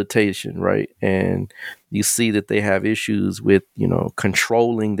Sun debilitation, right? And you see that they have issues with,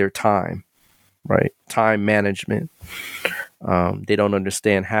 controlling their time, right? Time management. They don't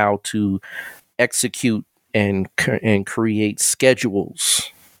understand how to execute and create schedules,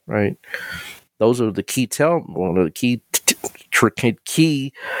 right? Those are the key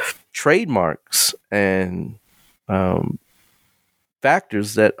key trademarks and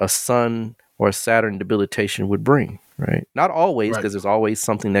factors that a Sun or a Saturn debilitation would bring, right? Not always, because there's always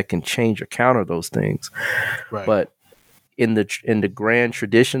something that can change or counter those things. Right. But in the grand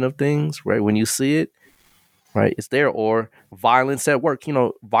tradition of things, right, when you see it, right, it's there. Or violence at work.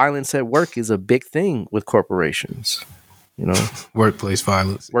 Violence at work is a big thing with corporations. Workplace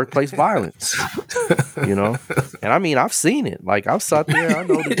violence. And I mean, I've seen it. Like, I've sat there. I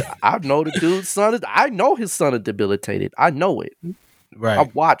know the dude's son. I know his son is debilitated. I know it. Right.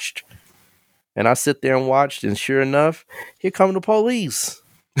 I've watched, and I sit there and watched, and sure enough, here come the police.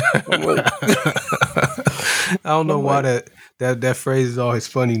 I don't know why that phrase is always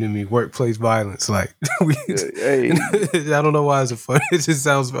funny to me. Workplace violence, like hey. I don't know why it's funny. It just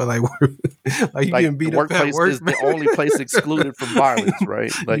sounds like you getting beat up at work. Is the only place excluded from violence,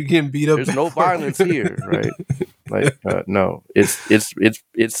 right? Like, you getting beat up. There's no violence here, right? Like, no, it's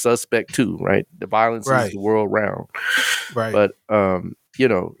suspect too, right? The violence is the world round, right? But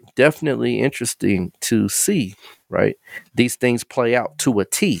definitely interesting to see, right? These things play out to a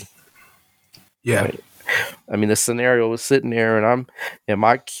T. Yeah. Right? I mean, the scenario was sitting there, and I'm in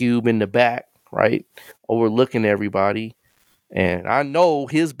my cube in the back, right, overlooking everybody, and I know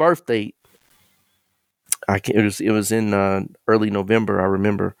his birth date. It was in early November, I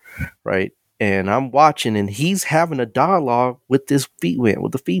remember, right? And I'm watching, and he's having a dialogue with the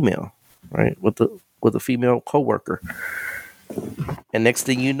female, right, with a female coworker. And next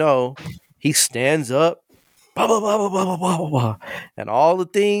thing you know, he stands up, blah, blah, blah, blah, blah, blah, blah, blah. And all the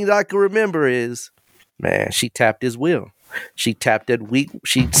things I can remember is, man, she tapped his wheel. She tapped that weak,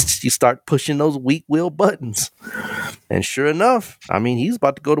 she started pushing those weak wheel buttons. And sure enough, I mean, he's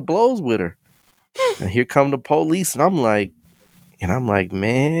about to go to blows with her. And here come the police, and I'm like,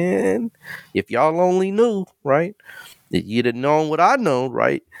 man, if y'all only knew, right? If you'd have known what I know,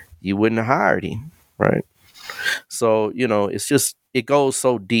 right? You wouldn't have hired him, right? So, it's just, it goes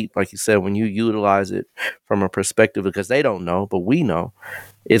so deep, like you said, when you utilize it from a perspective, because they don't know, but we know,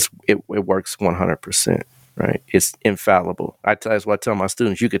 it works 100%, right? It's infallible. That's what I tell my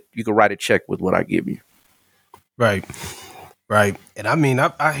students. You could write a check with what I give you. Right. And I mean,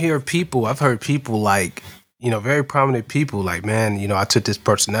 I've heard people like, very prominent people like, man, I took this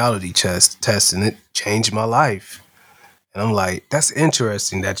personality test and it changed my life. And I'm like, that's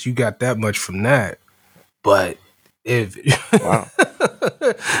interesting that you got that much from that. But if, wow.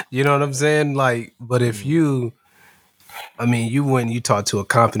 you know what I'm saying? Like, but if you went and you talked to a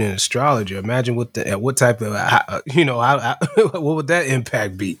competent astrologer, imagine what type of, what would that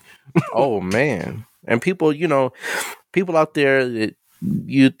impact be? Oh, man. And people out there that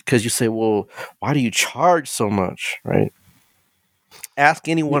because you say, well, why do you charge so much? Right. Ask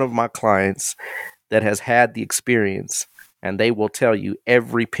any one of my clients that has had the experience, and they will tell you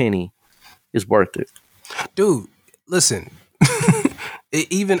every penny is worth it. Dude, listen,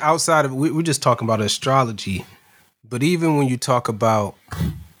 even outside of, we're just talking about astrology, but even when you talk about,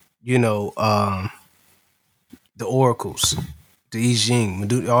 the oracles, the I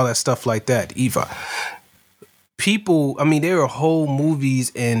Ching, all that stuff like that, Eva, people, there are whole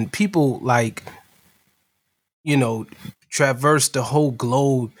movies and people like, traverse the whole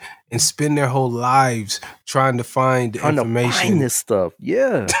globe and spend their whole lives trying to find the information. Find this stuff.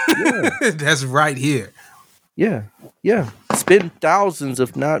 Yeah. That's right here. Yeah. Spend thousands,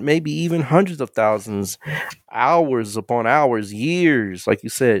 if not maybe even hundreds of thousands, hours upon hours, years, like you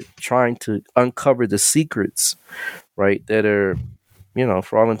said, trying to uncover the secrets, right, that are,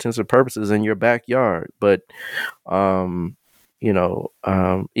 for all intents and purposes in your backyard. But,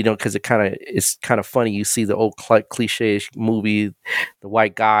 because it's kind of funny. You see the old cliche movie, the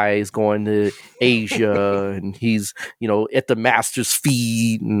white guy is going to Asia and he's, at the master's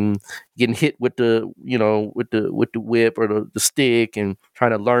feet and getting hit with the whip or the stick and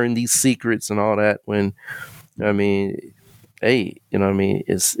trying to learn these secrets and all that. When, hey,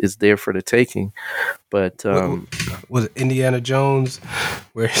 it's there for the taking. But was it Indiana Jones?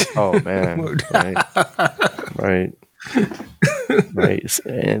 Oh man, right. Right,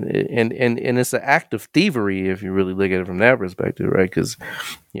 and it's an act of thievery if you really look at it from that perspective, right? Because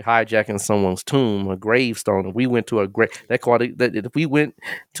you're hijacking someone's tomb, a gravestone. If we went to a grave, if we went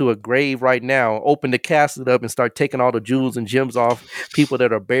to a grave right now, open the casket up and start taking all the jewels and gems off people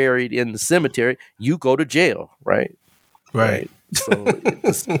that are buried in the cemetery, you go to jail, right? Right. So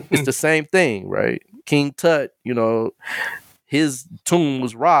it's the same thing, right? King Tut, his tomb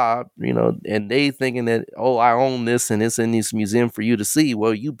was robbed, and they thinking that, oh, I own this and it's in this museum for you to see.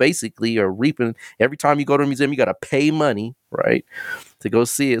 Well, you basically are reaping. Every time you go to a museum, you got to pay money, right, to go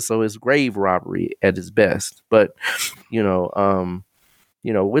see it. So it's grave robbery at its best. But,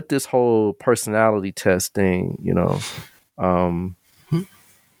 with this whole personality test thing,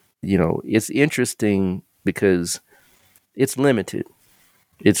 it's interesting because it's limited.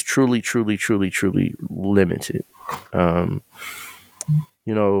 It's truly, truly, truly, truly limited.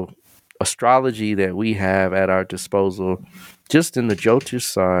 Astrology that we have at our disposal, just in the Jyotish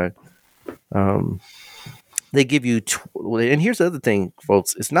side, they give you, and here's the other thing,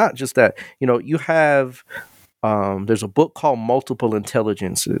 folks, it's not just that, you have, there's a book called Multiple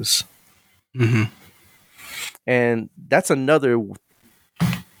Intelligences. Mm-hmm. And that's another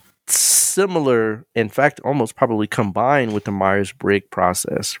similar, in fact, almost probably combined with the Myers-Briggs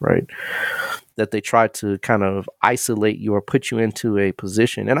process, right? That they try to kind of isolate you or put you into a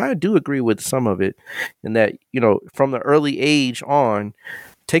position. And I do agree with some of it in that, from the early age on,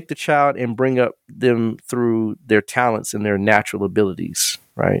 take the child and bring up them through their talents and their natural abilities,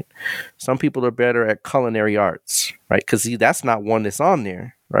 right? Some people are better at culinary arts, right? Because that's not one that's on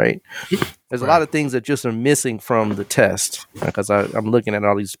there, right? There's a lot of things that just are missing from the test, because I'm looking at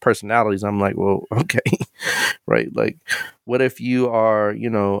all these personalities. I'm like, well, okay, right? Like, what if you are,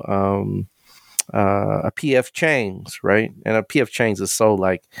 a P.F. Chang's, right? And a P.F. Chang's is so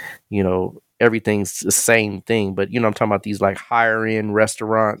like, everything's the same thing. But, I'm talking about these like higher end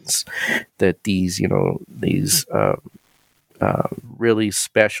restaurants that these really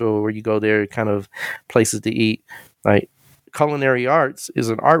special, where you go there kind of places to eat. Like, culinary arts is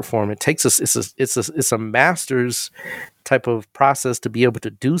an art form. It takes us. It's a master's type of process to be able to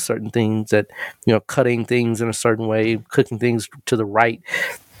do certain things, that, you know, cutting things in a certain way, cooking things to the right,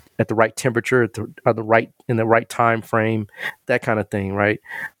 at the right temperature, in the right time frame, that kind of thing, right?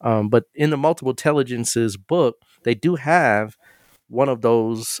 But in the Multiple Intelligences book, they do have one of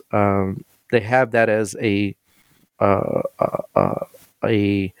those. They have that as a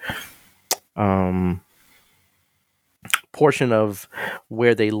portion of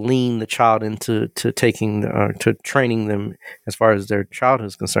where they lean the child into taking to training them as far as their childhood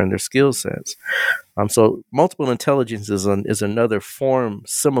is concerned, their skill sets. So multiple intelligence is another form,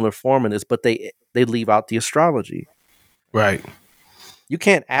 similar form in this, but they leave out the astrology. Right. You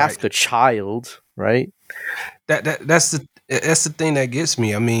can't ask a child, right? That's the thing that gets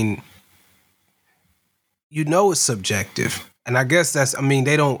me. I mean, you know, it's subjective. And I guess that's, I mean,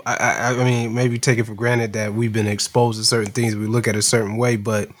 they don't, I mean, maybe take it for granted that we've been exposed to certain things, we look at a certain way,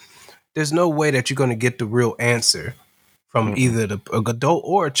 but there's no way that you're going to get the real answer from either an adult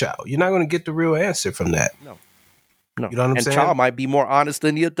or a child. You're not going to get the real answer from that. No. You know what I'm saying? And child might be more honest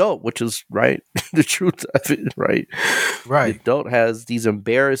than the adult, which is, right, the truth of it, right? Right. The adult has these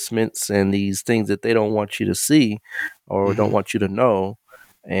embarrassments and these things that they don't want you to see or don't want you to know.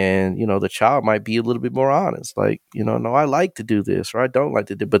 And, you know, the child might be a little bit more honest, like, you know, no, I like to do this, or I don't like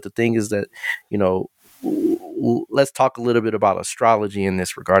to do. But the thing is that, you know, let's talk a little bit about astrology in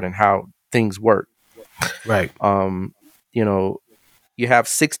this regard and how things work. Right. You know, you have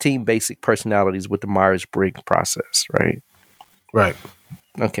 16 basic personalities with the Myers-Briggs process, right? Right.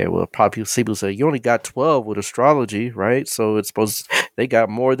 Okay, well, probably people say you only got 12 with astrology, right? So it's supposed they got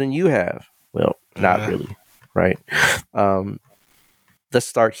more than you have. Well, not really, right? Let's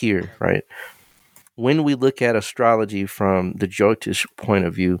start here, right? When we look at astrology from the Jyotish point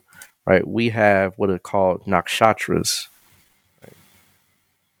of view, right, we have what are called nakshatras. Right?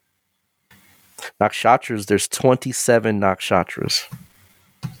 Nakshatras, there's 27 nakshatras.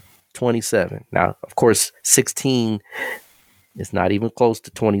 27. Now, of course, 16 is not even close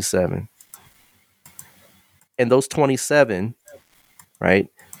to 27. And those 27, right,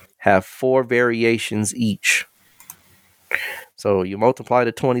 have 4 variations each. So you multiply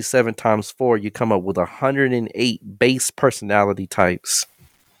the 27 times 4, you come up with 108 base personality types,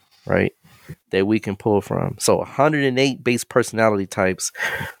 right, that we can pull from. So 108 base personality types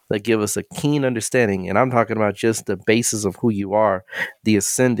that give us a keen understanding. And I'm talking about just the basis of who you are, the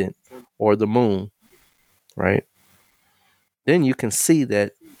ascendant or the moon, right? Then you can see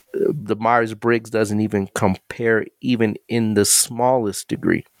that the Myers-Briggs doesn't even compare even in the smallest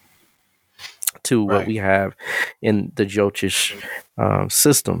degree to what we have in the Jyotish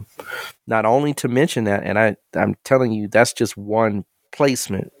system. Not only to mention that, and I'm telling you, that's just one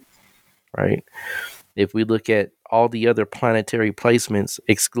placement, right? If we look at all the other planetary placements,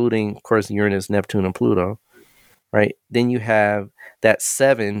 excluding, of course, Uranus, Neptune, and Pluto, right? Then you have that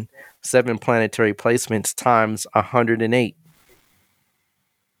seven planetary placements times 108.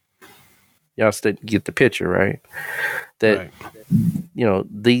 Y'all still get the picture, right? That, you know,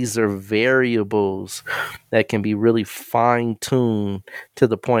 these are variables that can be really fine-tuned to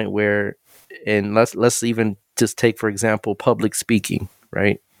the point where, and let's even just take, for example, public speaking,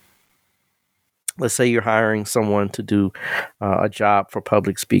 right? Let's say you're hiring someone to do a job for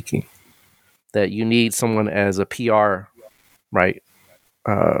public speaking, that you need someone as a PR, right,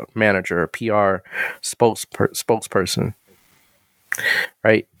 manager, or PR spokesperson,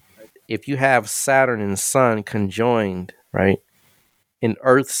 right? If you have Saturn and Sun conjoined, right, in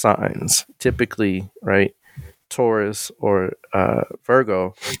Earth signs, typically, right, Taurus or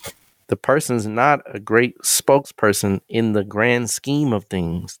Virgo, the person's not a great spokesperson in the grand scheme of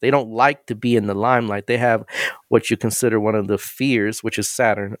things. They don't like to be in the limelight. They have what you consider one of the fears, which is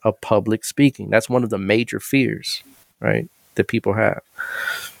Saturn, of public speaking. That's one of the major fears, right, that people have.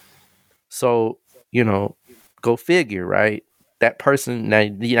 So, you know, go figure, right? That person, now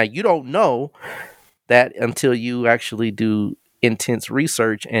you don't know that until you actually do intense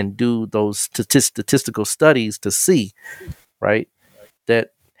research and do those statistical studies to see, right,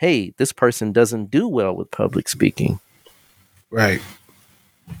 that, hey, this person doesn't do well with public speaking. Right.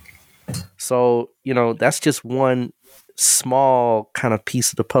 So, you know, that's just one small kind of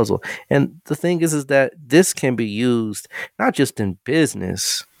piece of the puzzle. And the thing is that this can be used not just in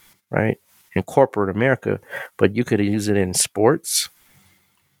business, right, in corporate America, but you could use it in sports.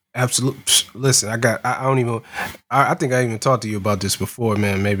 Absolutely. Listen, I think I even talked to you about this before,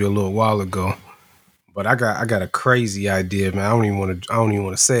 man, maybe a little while ago. But I got a crazy idea, man. I don't even want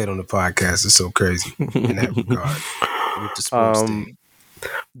to say it on the podcast. It's so crazy in that regard with the sports thing.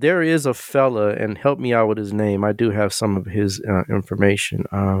 there is a fella, and help me out with his name. I do have some of his information.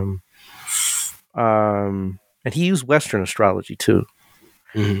 And he used Western astrology too.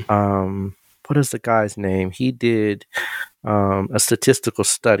 What is the guy's name? He did a statistical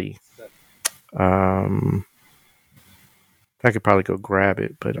study. I could probably go grab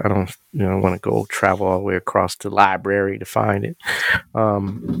it, but I don't, want to go travel all the way across the library to find it.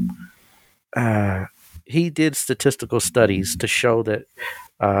 He did statistical studies to show that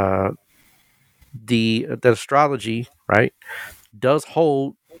the astrology, right, does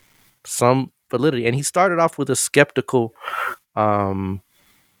hold some validity. And he started off with a skeptical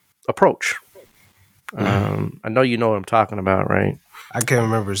approach. I know you know what I'm talking about, right? I can't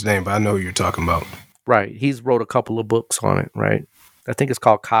remember his name, but I know who you're talking about. Right. He's wrote a couple of books on it, right? I think it's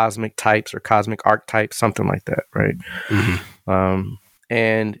called Cosmic Types or Cosmic Archetypes, something like that, right?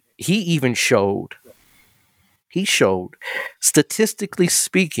 And he even showed, statistically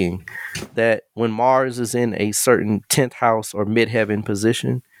speaking, that when Mars is in a certain 10th house or midheaven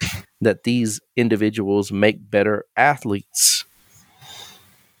position, that these individuals make better athletes,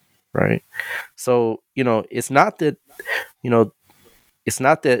 right? So, it's not that, it's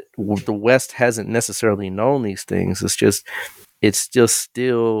not that the West hasn't necessarily known these things. It's just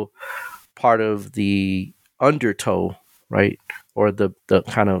still part of the undertow, right? Or the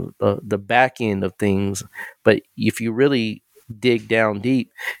kind of the back end of things. But if you really dig down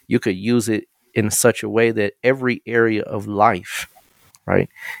deep, you could use it in such a way that every area of life, right,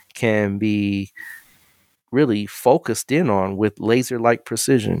 can be really focused in on with laser-like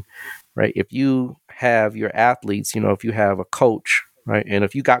precision, right? If you have your athletes, if you have a coach, right? And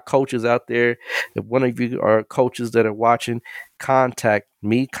if you got coaches out there, if one of you are coaches that are watching, contact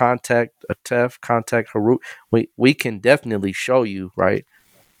me, contact Atef, contact Harut. We can definitely show you, right,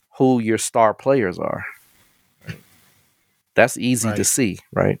 who your star players are. That's easy to see,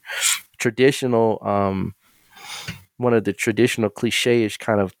 right? Traditional, one of the traditional cliche-ish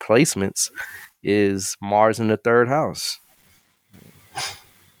kind of placements is Mars in the third house.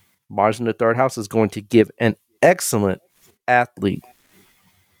 Mars in the third house is going to give an excellent athlete,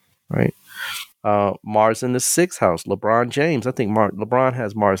 right? Mars in the sixth house. LeBron James, I think LeBron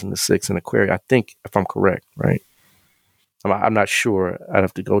has Mars in the sixth in Aquarius. I think, if I'm correct, right? I'm not sure. I'd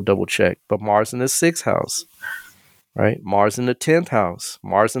have to go double check. But Mars in the sixth house, right? Mars in the 10th house.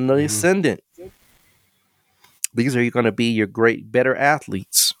 Mars in the ascendant. These are going to be your better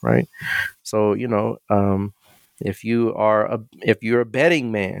athletes, right? So, if you're a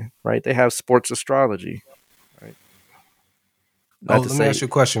betting man, right? They have sports astrology, right? Let me ask you a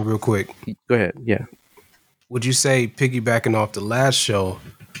question real quick. Go ahead. Yeah. Would you say, piggybacking off the last show,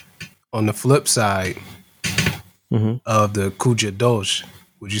 on the flip side of the Kuja Dosh,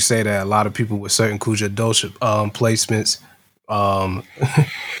 would you say that a lot of people with certain Kuja Dosh placements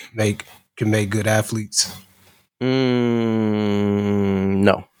can make good athletes?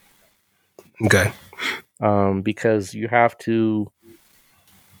 No. Okay. Because you have to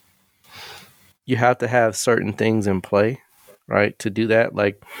have certain things in play, right, to do that.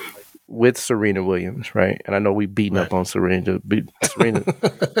 Like with Serena Williams, right? And I know we beating up on Serena. Serena,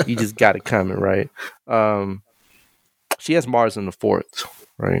 you just got it coming, right? She has Mars in the 4th,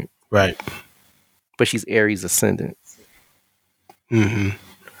 right? Right. But she's Aries ascendant. And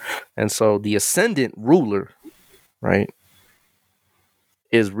so the ascendant ruler, right,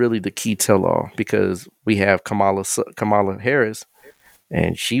 is really the key tell-all, because we have Kamala Harris,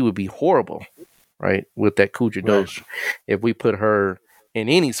 and she would be horrible, right, with that Kuja Dosh if we put her in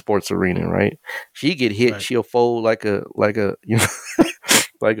any sports arena, right? She get hit, she'll fold like a like a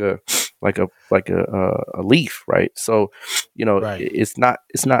leaf, right? So, it's not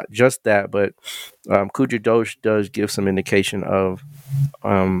just that, but Kuja Dosh does give some indication of,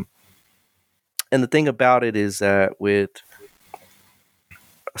 and the thing about it is that with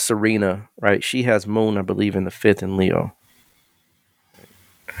Serena, right, she has Moon, I believe, in the 5th in Leo.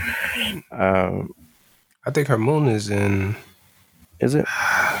 I think her Moon is in. Is it?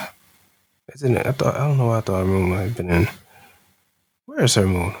 Isn't it? I don't know. I thought her Moon might have been in. Where is her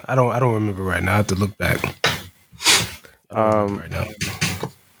Moon? I don't remember right now. I have to look back. Right now.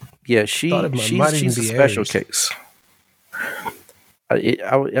 Yeah, she's a special case. I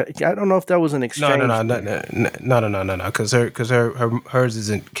don't know if that was an exchange. No. Because hers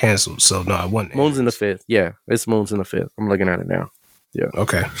isn't canceled, so no, I wasn't. Moon's in the 5th. Yeah, it's Moon's in the 5th. I'm looking at it now. Yeah.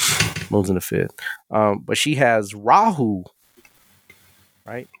 Okay. Moon's in the 5th. But she has Rahu,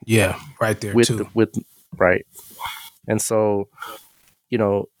 right? Yeah, right there too. Right, and so,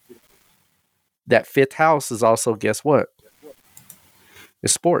 that 5th house is also, guess what?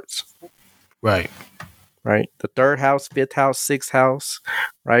 It's sports. Right. right? The third house, fifth house, sixth house,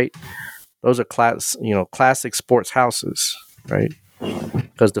 right? Those are classic sports houses, right?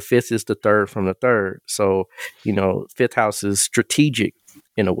 Because the fifth is the third from the third. So, fifth house is strategic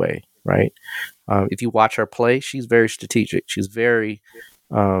in a way, right? If you watch her play, she's very strategic. She's very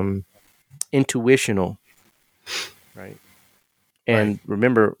intuitional, right? And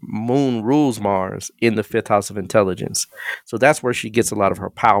remember, Moon rules Mars in the fifth house of intelligence. So that's where she gets a lot of her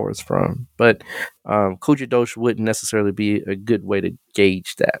powers from. But Kuja Dosh wouldn't necessarily be a good way to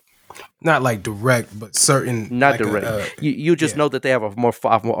gauge that. Not like direct, but certain. Not like direct. You just know that they have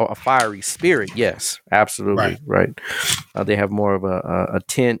a fiery spirit. Yes, absolutely. Right. They have more of a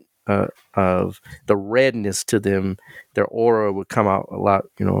tint of the redness to them. Their aura would come out a lot,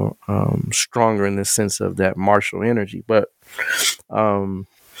 stronger in the sense of that martial energy. But,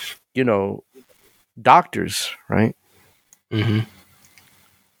 doctors, right? Mm-hmm.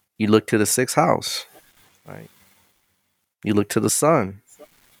 You look to the sixth house, right? You look to the sun.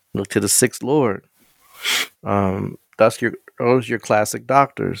 Look to the sixth lord. Those your classic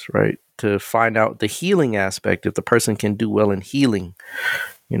doctors, right? To find out the healing aspect, if the person can do well in healing,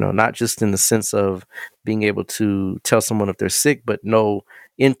 not just in the sense of being able to tell someone if they're sick, but know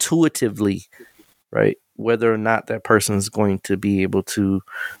intuitively, right, whether or not that person is going to be able to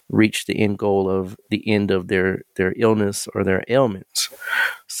reach the end goal of the end of their illness or their ailments.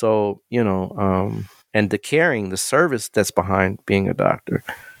 So, and the service that's behind being a doctor.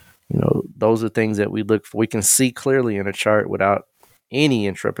 Those are things that we look for. We can see clearly in a chart without any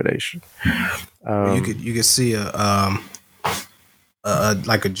intrepidation. You could see a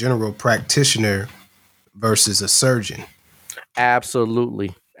like a general practitioner versus a surgeon.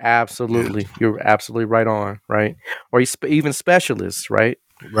 Absolutely. Yeah. You're absolutely right on, right? Or even specialists, right?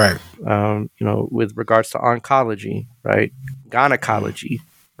 Right. With regards to oncology, right? Gynecology,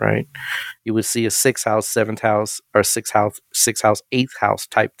 right? You would see a sixth house, seventh house, or sixth house, eighth house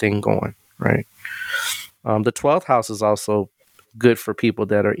type thing going, right? The 12th house is also good for people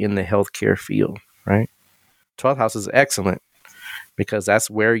that are in the healthcare field, right? 12th house is excellent because that's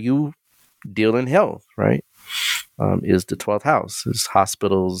where you deal in health, right? Is the 12th house, is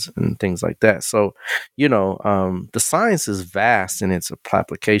hospitals and things like that. So, the science is vast in its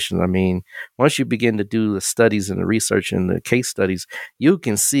application. I mean, once you begin to do the studies and the research and the case studies, you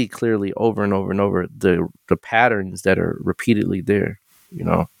can see clearly over and over and over the patterns that are repeatedly there,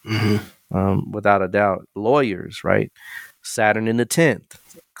 without a doubt. Lawyers, right? Saturn in the 10th,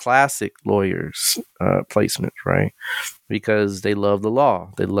 classic lawyers placement, right? Because they love the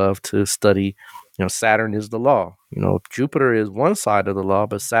law. They love to study. Saturn is the law. Jupiter is one side of the law,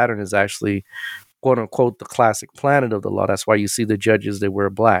 but Saturn is actually, quote unquote, the classic planet of the law. That's why you see the judges, they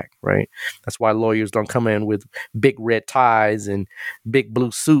wear black, right? That's why lawyers don't come in with big red ties and big blue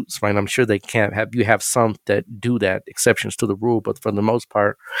suits, right? I'm sure they can't you have some that do that, exceptions to the rule, but for the most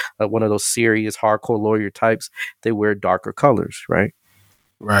part, one of those serious, hardcore lawyer types, they wear darker colors, right?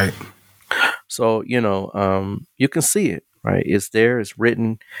 Right. So, you can see it, right? It's there, it's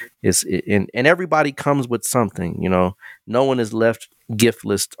written, and everybody comes with something, no one is left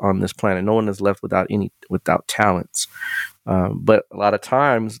giftless on this planet. No one is left without talents. But a lot of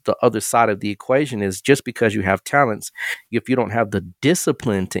times the other side of the equation is just because you have talents, if you don't have the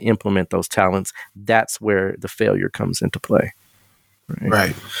discipline to implement those talents, that's where the failure comes into play.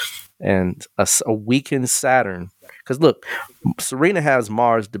 Right. And a weakened Saturn, because look, Serena has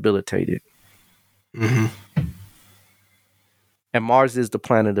Mars debilitated. Mm-hmm. And Mars is the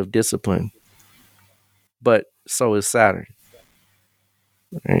planet of discipline, but so is Saturn.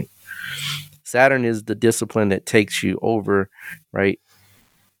 Right? Saturn is the discipline that takes you over, right,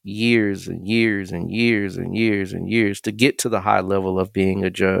 years and years and years and years and years to get to the high level of being a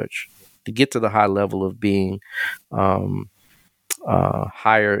judge, to get to the high level of being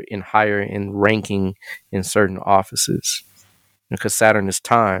higher in ranking in certain offices. Because Saturn is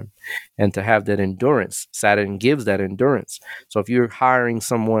time, and to have that endurance, Saturn gives that endurance. So if you're hiring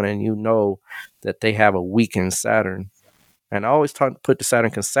someone and you know that they have a weakened Saturn, and I always put the Saturn,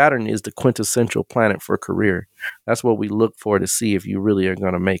 because Saturn is the quintessential planet for career. That's what we look for to see if you really are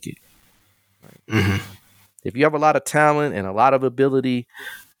going to make it. Mm-hmm. If you have a lot of talent and a lot of ability,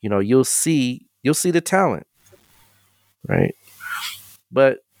 you'll see the talent, right?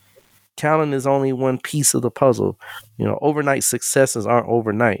 But talent is only one piece of the puzzle. Overnight successes aren't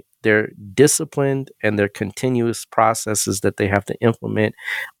overnight. They're disciplined, and they're continuous processes that they have to implement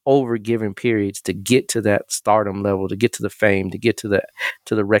over given periods to get to that stardom level, to get to the fame, to get to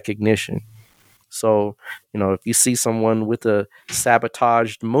the recognition. So, if you see someone with a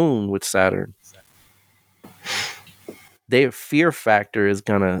sabotaged moon with Saturn, their fear factor is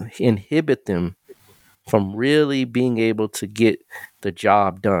going to inhibit them from really being able to get the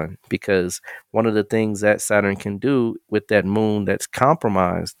job done. Because one of the things that Saturn can do with that moon that's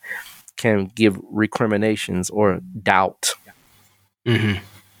compromised can give recriminations or doubt. Mm-hmm.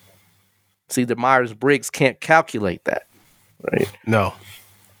 See, the Myers-Briggs can't calculate that, right? No.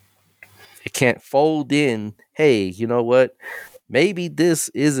 It can't fold in, hey, you know what? Maybe this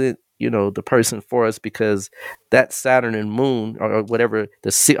isn't, the person for us, because that Saturn and Moon, or whatever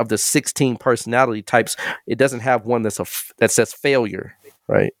of the 16 personality types, it doesn't have one that says failure,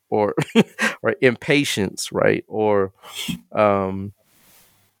 right? Or or impatience, right? Or and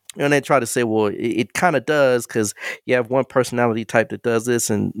they try to say, well, it kind of does, because you have one personality type that does this,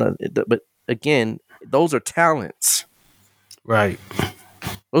 but again, those are talents, right?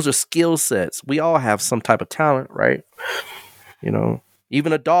 Those are skill sets. We all have some type of talent, right?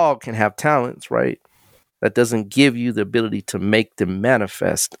 Even a dog can have talents, right? That doesn't give you the ability to make them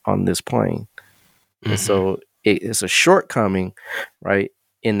manifest on this plane. Mm-hmm. And so it's a shortcoming, right?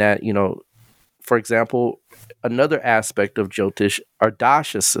 In that, for example, another aspect of Jyotish are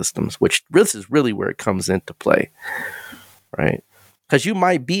dasha systems, which this is really where it comes into play, right? Because you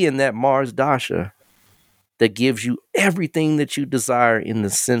might be in that Mars dasha that gives you everything that you desire in the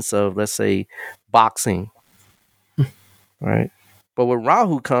sense of, let's say, boxing, right? But when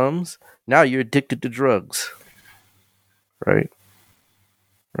Rahu comes, now you're addicted to drugs, right?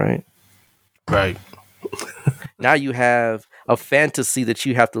 Right. Now you have a fantasy that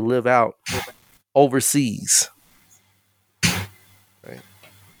you have to live out overseas, right?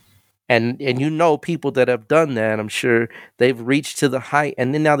 And people that have done that. I'm sure they've reached to the height,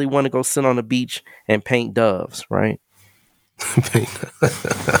 and then now they want to go sit on the beach and paint doves, right?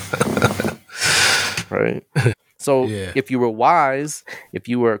 Right. So if you were wise, if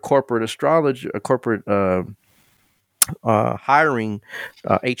you were a corporate astrologer, a corporate hiring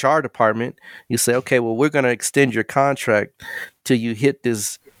HR department, you say, okay, well, we're going to extend your contract till you hit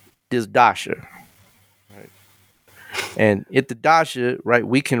this dasha. Right. And at the dasha, right,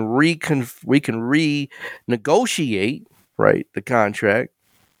 we can renegotiate, right, the contract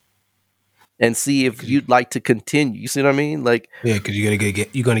and see if you'd like to continue. You see what I mean? Like, yeah, because you're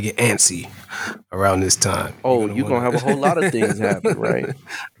gonna get antsy around this time. Oh, you're gonna have a whole lot of things happen, right?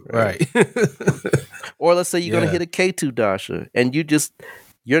 Right. Or let's say you're gonna hit a Ketu dasha, and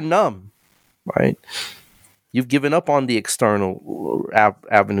you're numb, right? You've given up on the external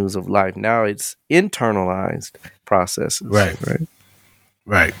avenues of life. Now it's internalized processes,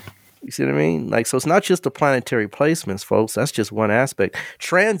 right. You see what I mean? Like, so it's not just the planetary placements, folks. That's just one aspect.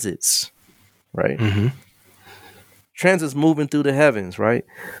 Transits. Right. Mm-hmm. Transits moving through the heavens, right?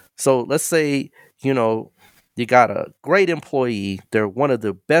 So let's say, you got a great employee. They're one of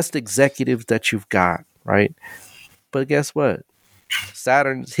the best executives that you've got, right? But guess what?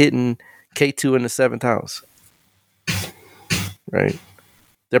 Saturn's hitting K2 in the 7th house, right?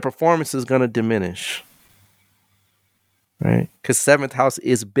 Their performance is going to diminish, right? Because 7th house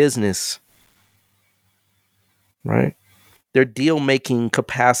is business, right? Their deal-making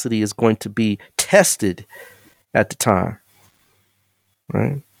capacity is going to be tested at the time,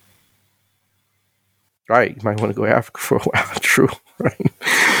 right? Right, you might want to go to Africa for a while. True, right?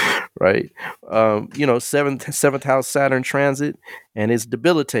 Right. Seventh house Saturn transit, and it's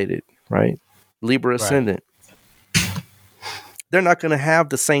debilitated, right? Libra ascendant. Right. They're not going to have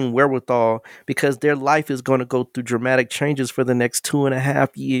the same wherewithal because their life is going to go through dramatic changes for the next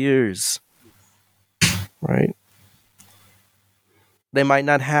 2.5 years, right? They might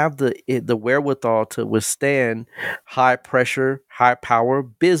not have the wherewithal to withstand high pressure, high power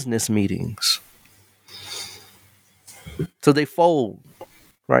business meetings. So they fold,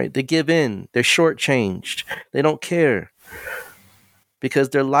 right? They give in. They're shortchanged. They don't care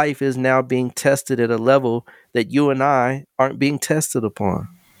because their life is now being tested at a level that you and I aren't being tested upon,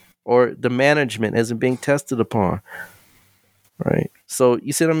 or the management isn't being tested upon, right? So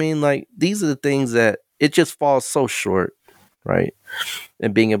you see what I mean? Like, these are the things that it just falls so short. Right.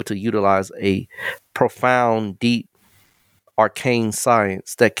 And being able to utilize a profound, deep, arcane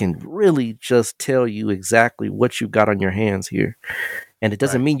science that can really just tell you exactly what you've got on your hands here. And it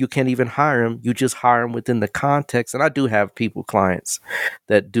doesn't mean you can't even hire them. You just hire them within the context. And I do have clients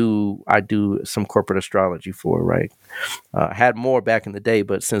that I do some corporate astrology for, right? I had more back in the day,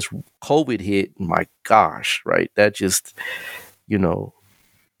 but since COVID hit, my gosh, right? That just,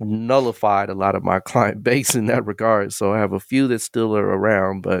 nullified a lot of my client base in that regard. So I have a few that still are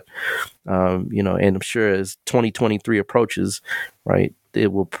around, but, and I'm sure as 2023 approaches, right,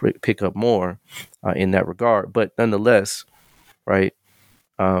 it will pick up more in that regard. But nonetheless, right,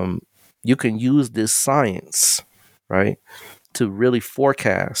 you can use this science, right, to really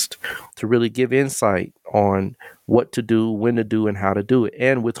forecast, to really give insight on what to do, when to do, and how to do it,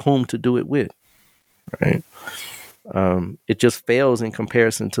 and with whom to do it with. Right? It just fails in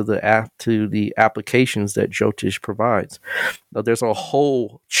comparison to the applications that Jyotish provides. Now, there's a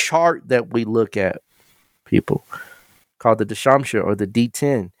whole chart that we look at, people, called the Dashamsha or the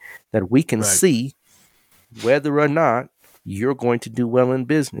D10, that we can see whether or not you're going to do well in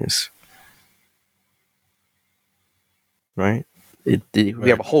business. Right? We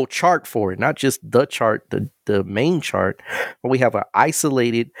have a whole chart for it, not just the chart, the main chart, but we have an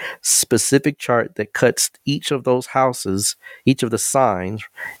isolated, specific chart that cuts each of those houses, each of the signs,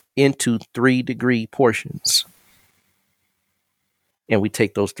 into 3-degree portions. And we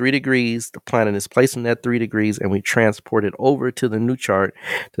take those 3 degrees, the planet is placed in that 3 degrees, and we transport it over to the new chart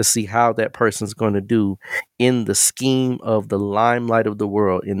to see how that person's going to do in the scheme of the limelight of the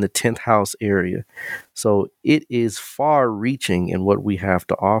world in the 10th house area. So it is far reaching in what we have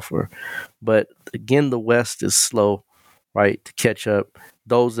to offer. But again, the West is slow, right, to catch up.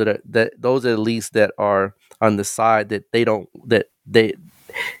 Those at least that are on the side that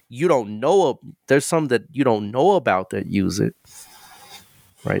you don't know. There's some that you don't know about that use it.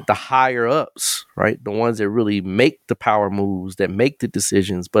 Right, the higher ups, right, the ones that really make the power moves, that make the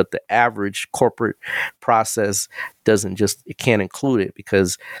decisions, but the average corporate process it can't include it,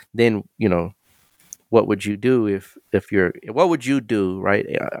 because then, what would you do what would you do, right?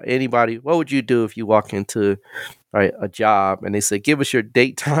 Anybody, what would you do if you walk into, right, a job and they say, give us your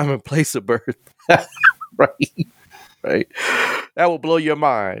date, time, and place of birth, right? Right, that will blow your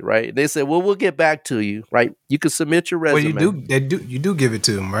mind, right? They say, "Well, we'll get back to you." Right? You can submit your resume. Well, you do give it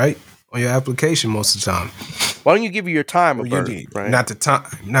to them, right, on your application most of the time. Why don't you give your time of birth, right? Not the time,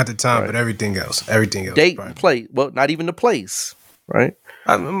 right, but everything else. Date, right. Place. Well, not even the place, right?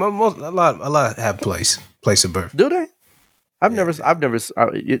 A lot have place of birth. Do they? I've never.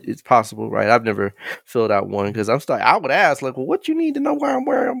 It's possible, right? I've never filled out one because I would ask, like, well, what you need to know where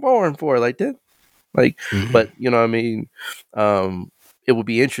I'm born for, like that. Like, but you know what I mean? It would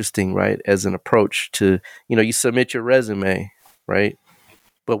be interesting, right? As an approach to, you submit your resume, right?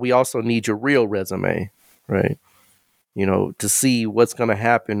 But we also need your real resume, right? To see what's going to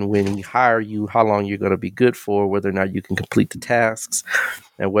happen when we hire you, how long you're going to be good for, whether or not you can complete the tasks,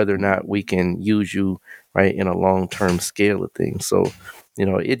 and whether or not we can use you, right, in a long-term scale of things. So,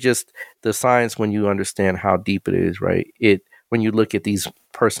 it just, the science, when you understand how deep it is, right? When you look at these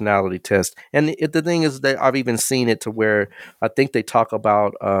personality tests. And the thing is that I've even seen it to where I think they talk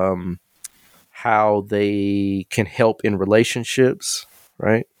about how they can help in relationships,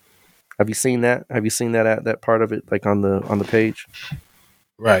 right? Have you seen that? That part of it, like on the page?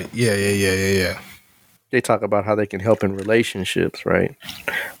 Right. Yeah. They talk about how they can help in relationships, right?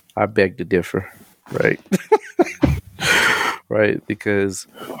 I beg to differ, right? Right, because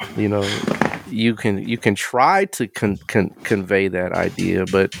you can try to convey that idea,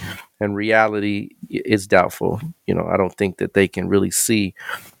 but in reality, it's doubtful. I don't think that they can really see,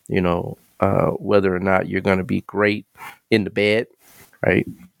 whether or not you're going to be great in the bed, right?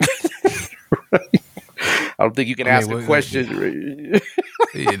 Right? I don't think you can ask a question.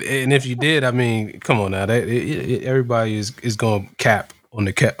 And if you did, come on now, everybody is going to cap on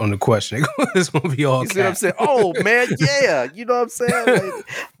the question. It's gonna be all. You see what I'm saying? Oh man, yeah. You know what I'm saying?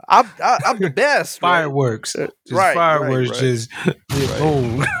 Like, I'm the best. Fireworks, right? Fireworks, right. Just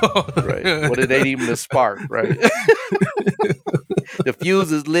boom. Right. Well, it ain't even a spark, right? The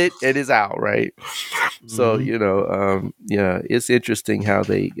fuse is lit and it's out, right? So it's interesting how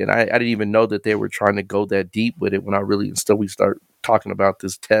they, and I didn't even know that they were trying to go that deep with it when we start talking about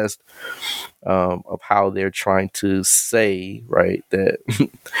this test of how they're trying to say, right, that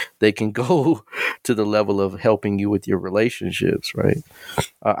they can go to the level of helping you with your relationships, right?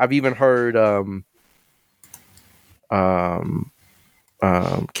 I've even heard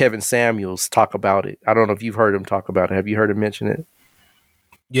Kevin Samuels talk about it. I don't know if you've heard him talk about it. Have you heard him mention it?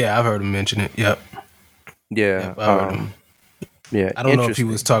 Yeah, I've heard him mention it. Yep. Yeah. Yeah, I don't know if he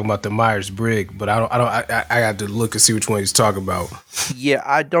was talking about the Myers-Briggs, but I got to look and see which one he's talking about. Yeah,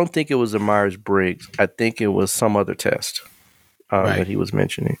 I don't think it was a Myers-Briggs. I think it was some other test that he was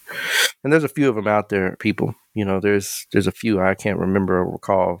mentioning. And there's a few of them out there, people. There's a few. I can't remember or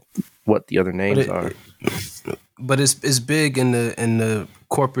recall what the other names are. But it's big in the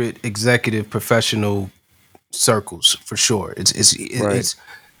corporate executive professional circles for sure. It's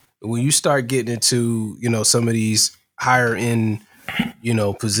when you start getting into some of these higher end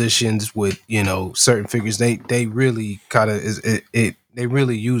positions with certain figures, they really kind of they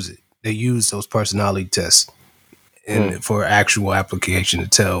really use it. They use those personality tests for actual application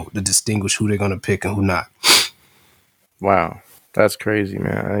to distinguish who they're going to pick and who not. Wow, that's crazy,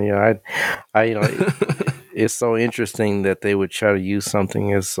 man. You know, it's so interesting that they would try to use something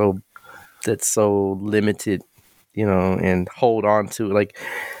that's so limited, you know, and hold on to like,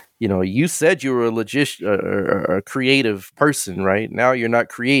 you know, you said you were a creative person, right? Now you're not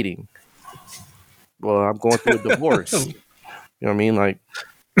creating. Well, I'm going through a divorce. You know what I mean? Like,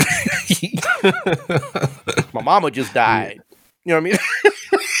 my mama just died. You know what I mean?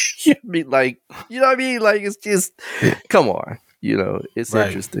 You mean like, you know what I mean? Like, it's just, come on. You know, it's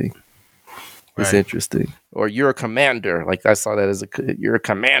interesting. It's interesting. Or you're a commander. Like I saw that as you're a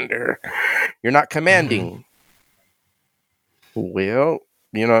commander. You're not commanding. Well,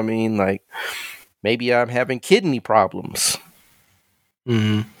 you know what I mean? Like, maybe I'm having kidney problems.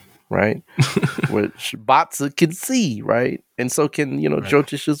 Right? Which Batsa can see, right? And so can, you know,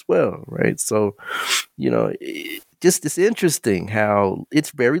 Jyotish as well, right? So, you know, it's interesting how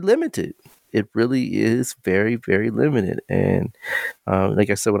it's very limited. It really is very, very limited. And like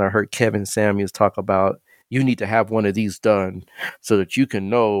I said, when I heard Kevin Samuels talk about, you need to have one of these done so that you can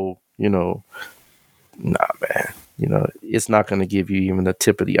know, you know, nah, man, you know, it's not going to give you even the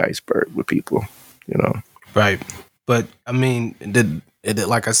tip of the iceberg with people, you know. Right. But I mean,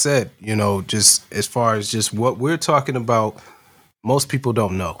 like I said, you know, just as far as just what we're talking about, most people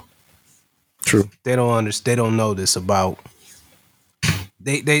don't know. True. They don't understand. They don't know this about.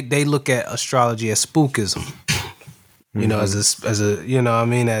 They look at astrology as spookism, you know, as a you know, I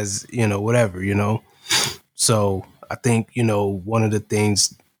mean, as, you know, whatever, you know. So I think, you know, one of the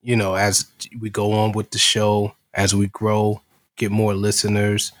things, you know, as we go on with the show, as we grow, get more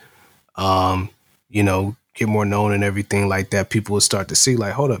listeners, you know, get more known and everything like that, people will start to see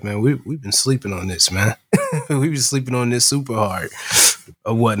like, hold up, man, we've been sleeping on this, man. We've been sleeping on this super hard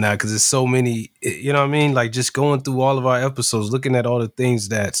or whatnot, because there's so many, you know what I mean? Like, just going through all of our episodes, looking at all the things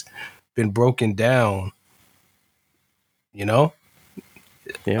that's been broken down, you know,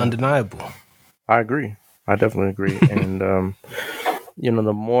 undeniable. I agree. I definitely agree. And, you know,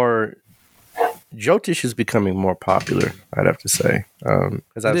 the more Jyotish is becoming more popular, I'd have to say.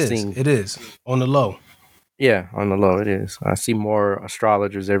 As I've seen, it is on the low. Yeah, on the low, it is. I see more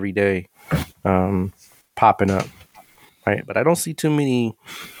astrologers every day popping up, right? But I don't see too many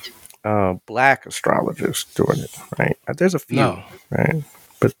Black astrologers doing it, right? There's a few, right?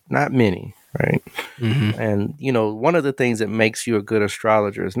 But not many, right? And, you know, one of the things that makes you a good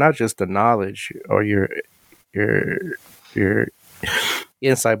astrologer is not just the knowledge or your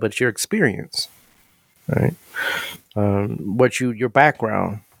insight, but your experience, right? Your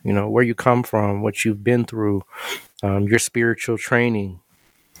background, you know, where you come from, what you've been through, your spiritual training.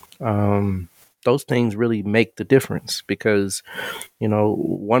 Those things really make the difference, because, you know,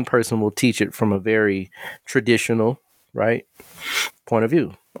 one person will teach it from a very traditional, right, point of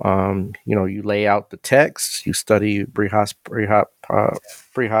view. You know, you lay out the text, you study Brihat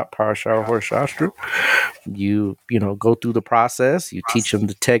Parashara Shastra, you know, go through the process, you teach them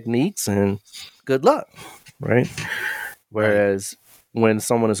the techniques, and good luck, right? Whereas when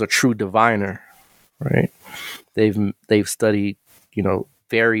someone is a true diviner, right, they've studied, you know,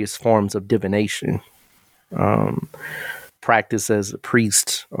 various forms of divination, practice as a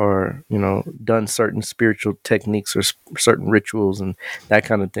priest, or, you know, done certain spiritual techniques or certain rituals and that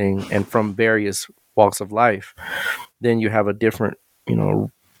kind of thing, and from various walks of life, then you have a different, you know,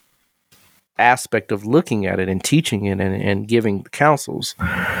 aspect of looking at it and teaching it and giving counsels.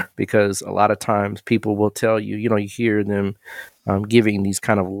 Because a lot of times people will tell you, you know, you hear them giving these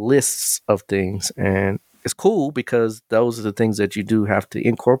kind of lists of things, and it's cool because those are the things that you do have to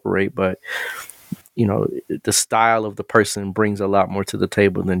incorporate, but, you know, the style of the person brings a lot more to the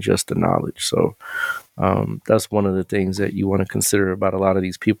table than just the knowledge. So that's one of the things that you want to consider about a lot of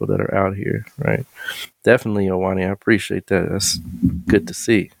these people that are out here, right? Definitely, Owani, I appreciate that. That's good to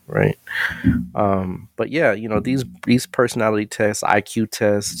see, right? But yeah, you know, these personality tests, IQ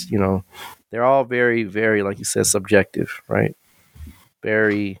tests, you know, they're all very, very, like you said, subjective, right?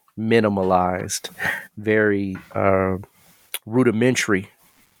 Very minimalized, very rudimentary,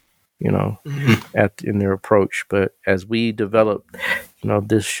 you know, in their approach. But as we develop, you know,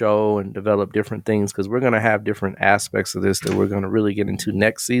 this show and develop different things, because we're going to have different aspects of this that we're going to really get into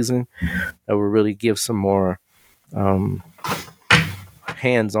next season, that will really give some more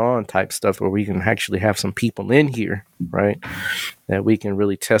hands-on type stuff, where we can actually have some people in here, right, that we can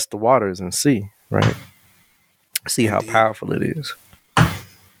really test the waters and see, right, see how powerful it is.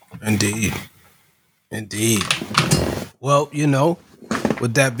 Indeed. Well, you know,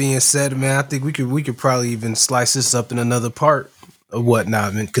 with that being said, man, I think we could probably even slice this up in another part or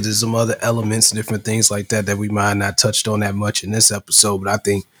whatnot, man, because there's some other elements and different things like that we might not touched on that much in this episode. But I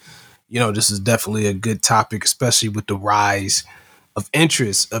think, this is definitely a good topic, especially with the rise of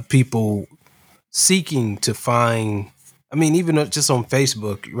interest of people seeking to find. I mean, even just on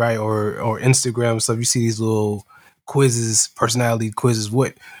Facebook, right, or Instagram and stuff, you see these little quizzes, personality quizzes.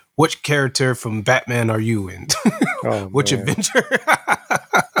 Which character from Batman are you in? Which Avenger?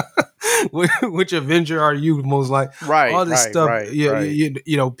 Which Avenger are you most like? Right. All this stuff. Right.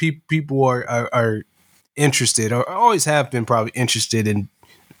 People are interested, or always have been probably interested in,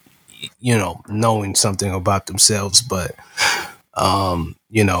 knowing something about themselves. But,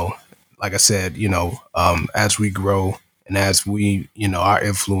 like I said, as we grow and as we, our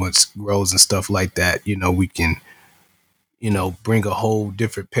influence grows and stuff like that, we can, bring a whole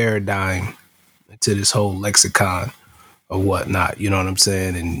different paradigm to this whole lexicon or whatnot. You know what I'm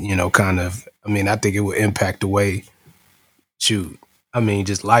saying? And, kind of, I think it will impact the way,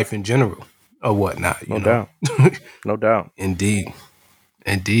 just life in general or whatnot. No doubt. No doubt. Indeed.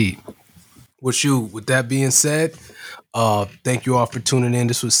 Well, with that being said, thank you all for tuning in.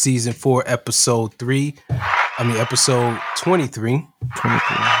 This was season 4, episode 23 or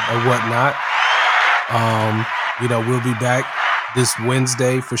whatnot. We'll be back this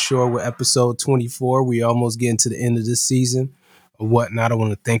Wednesday for sure with episode 24. We almost getting to the end of this season or whatnot. I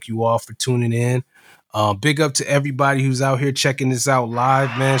want to thank you all for tuning in. Big up to everybody who's out here checking this out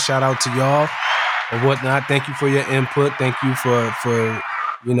live, man. Shout out to y'all or whatnot. Thank you for your input. Thank you for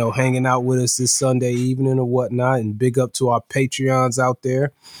hanging out with us this Sunday evening or whatnot. And big up to our Patreons out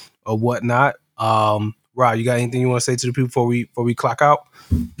there or whatnot. Rod, you got anything you want to say to the people before we clock out?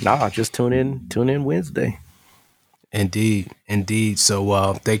 Nah, just tune in Wednesday. Indeed.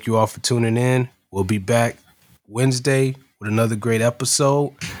 So thank you all for tuning in. We'll be back Wednesday with another great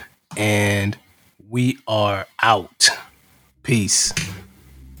episode. And we are out. Peace.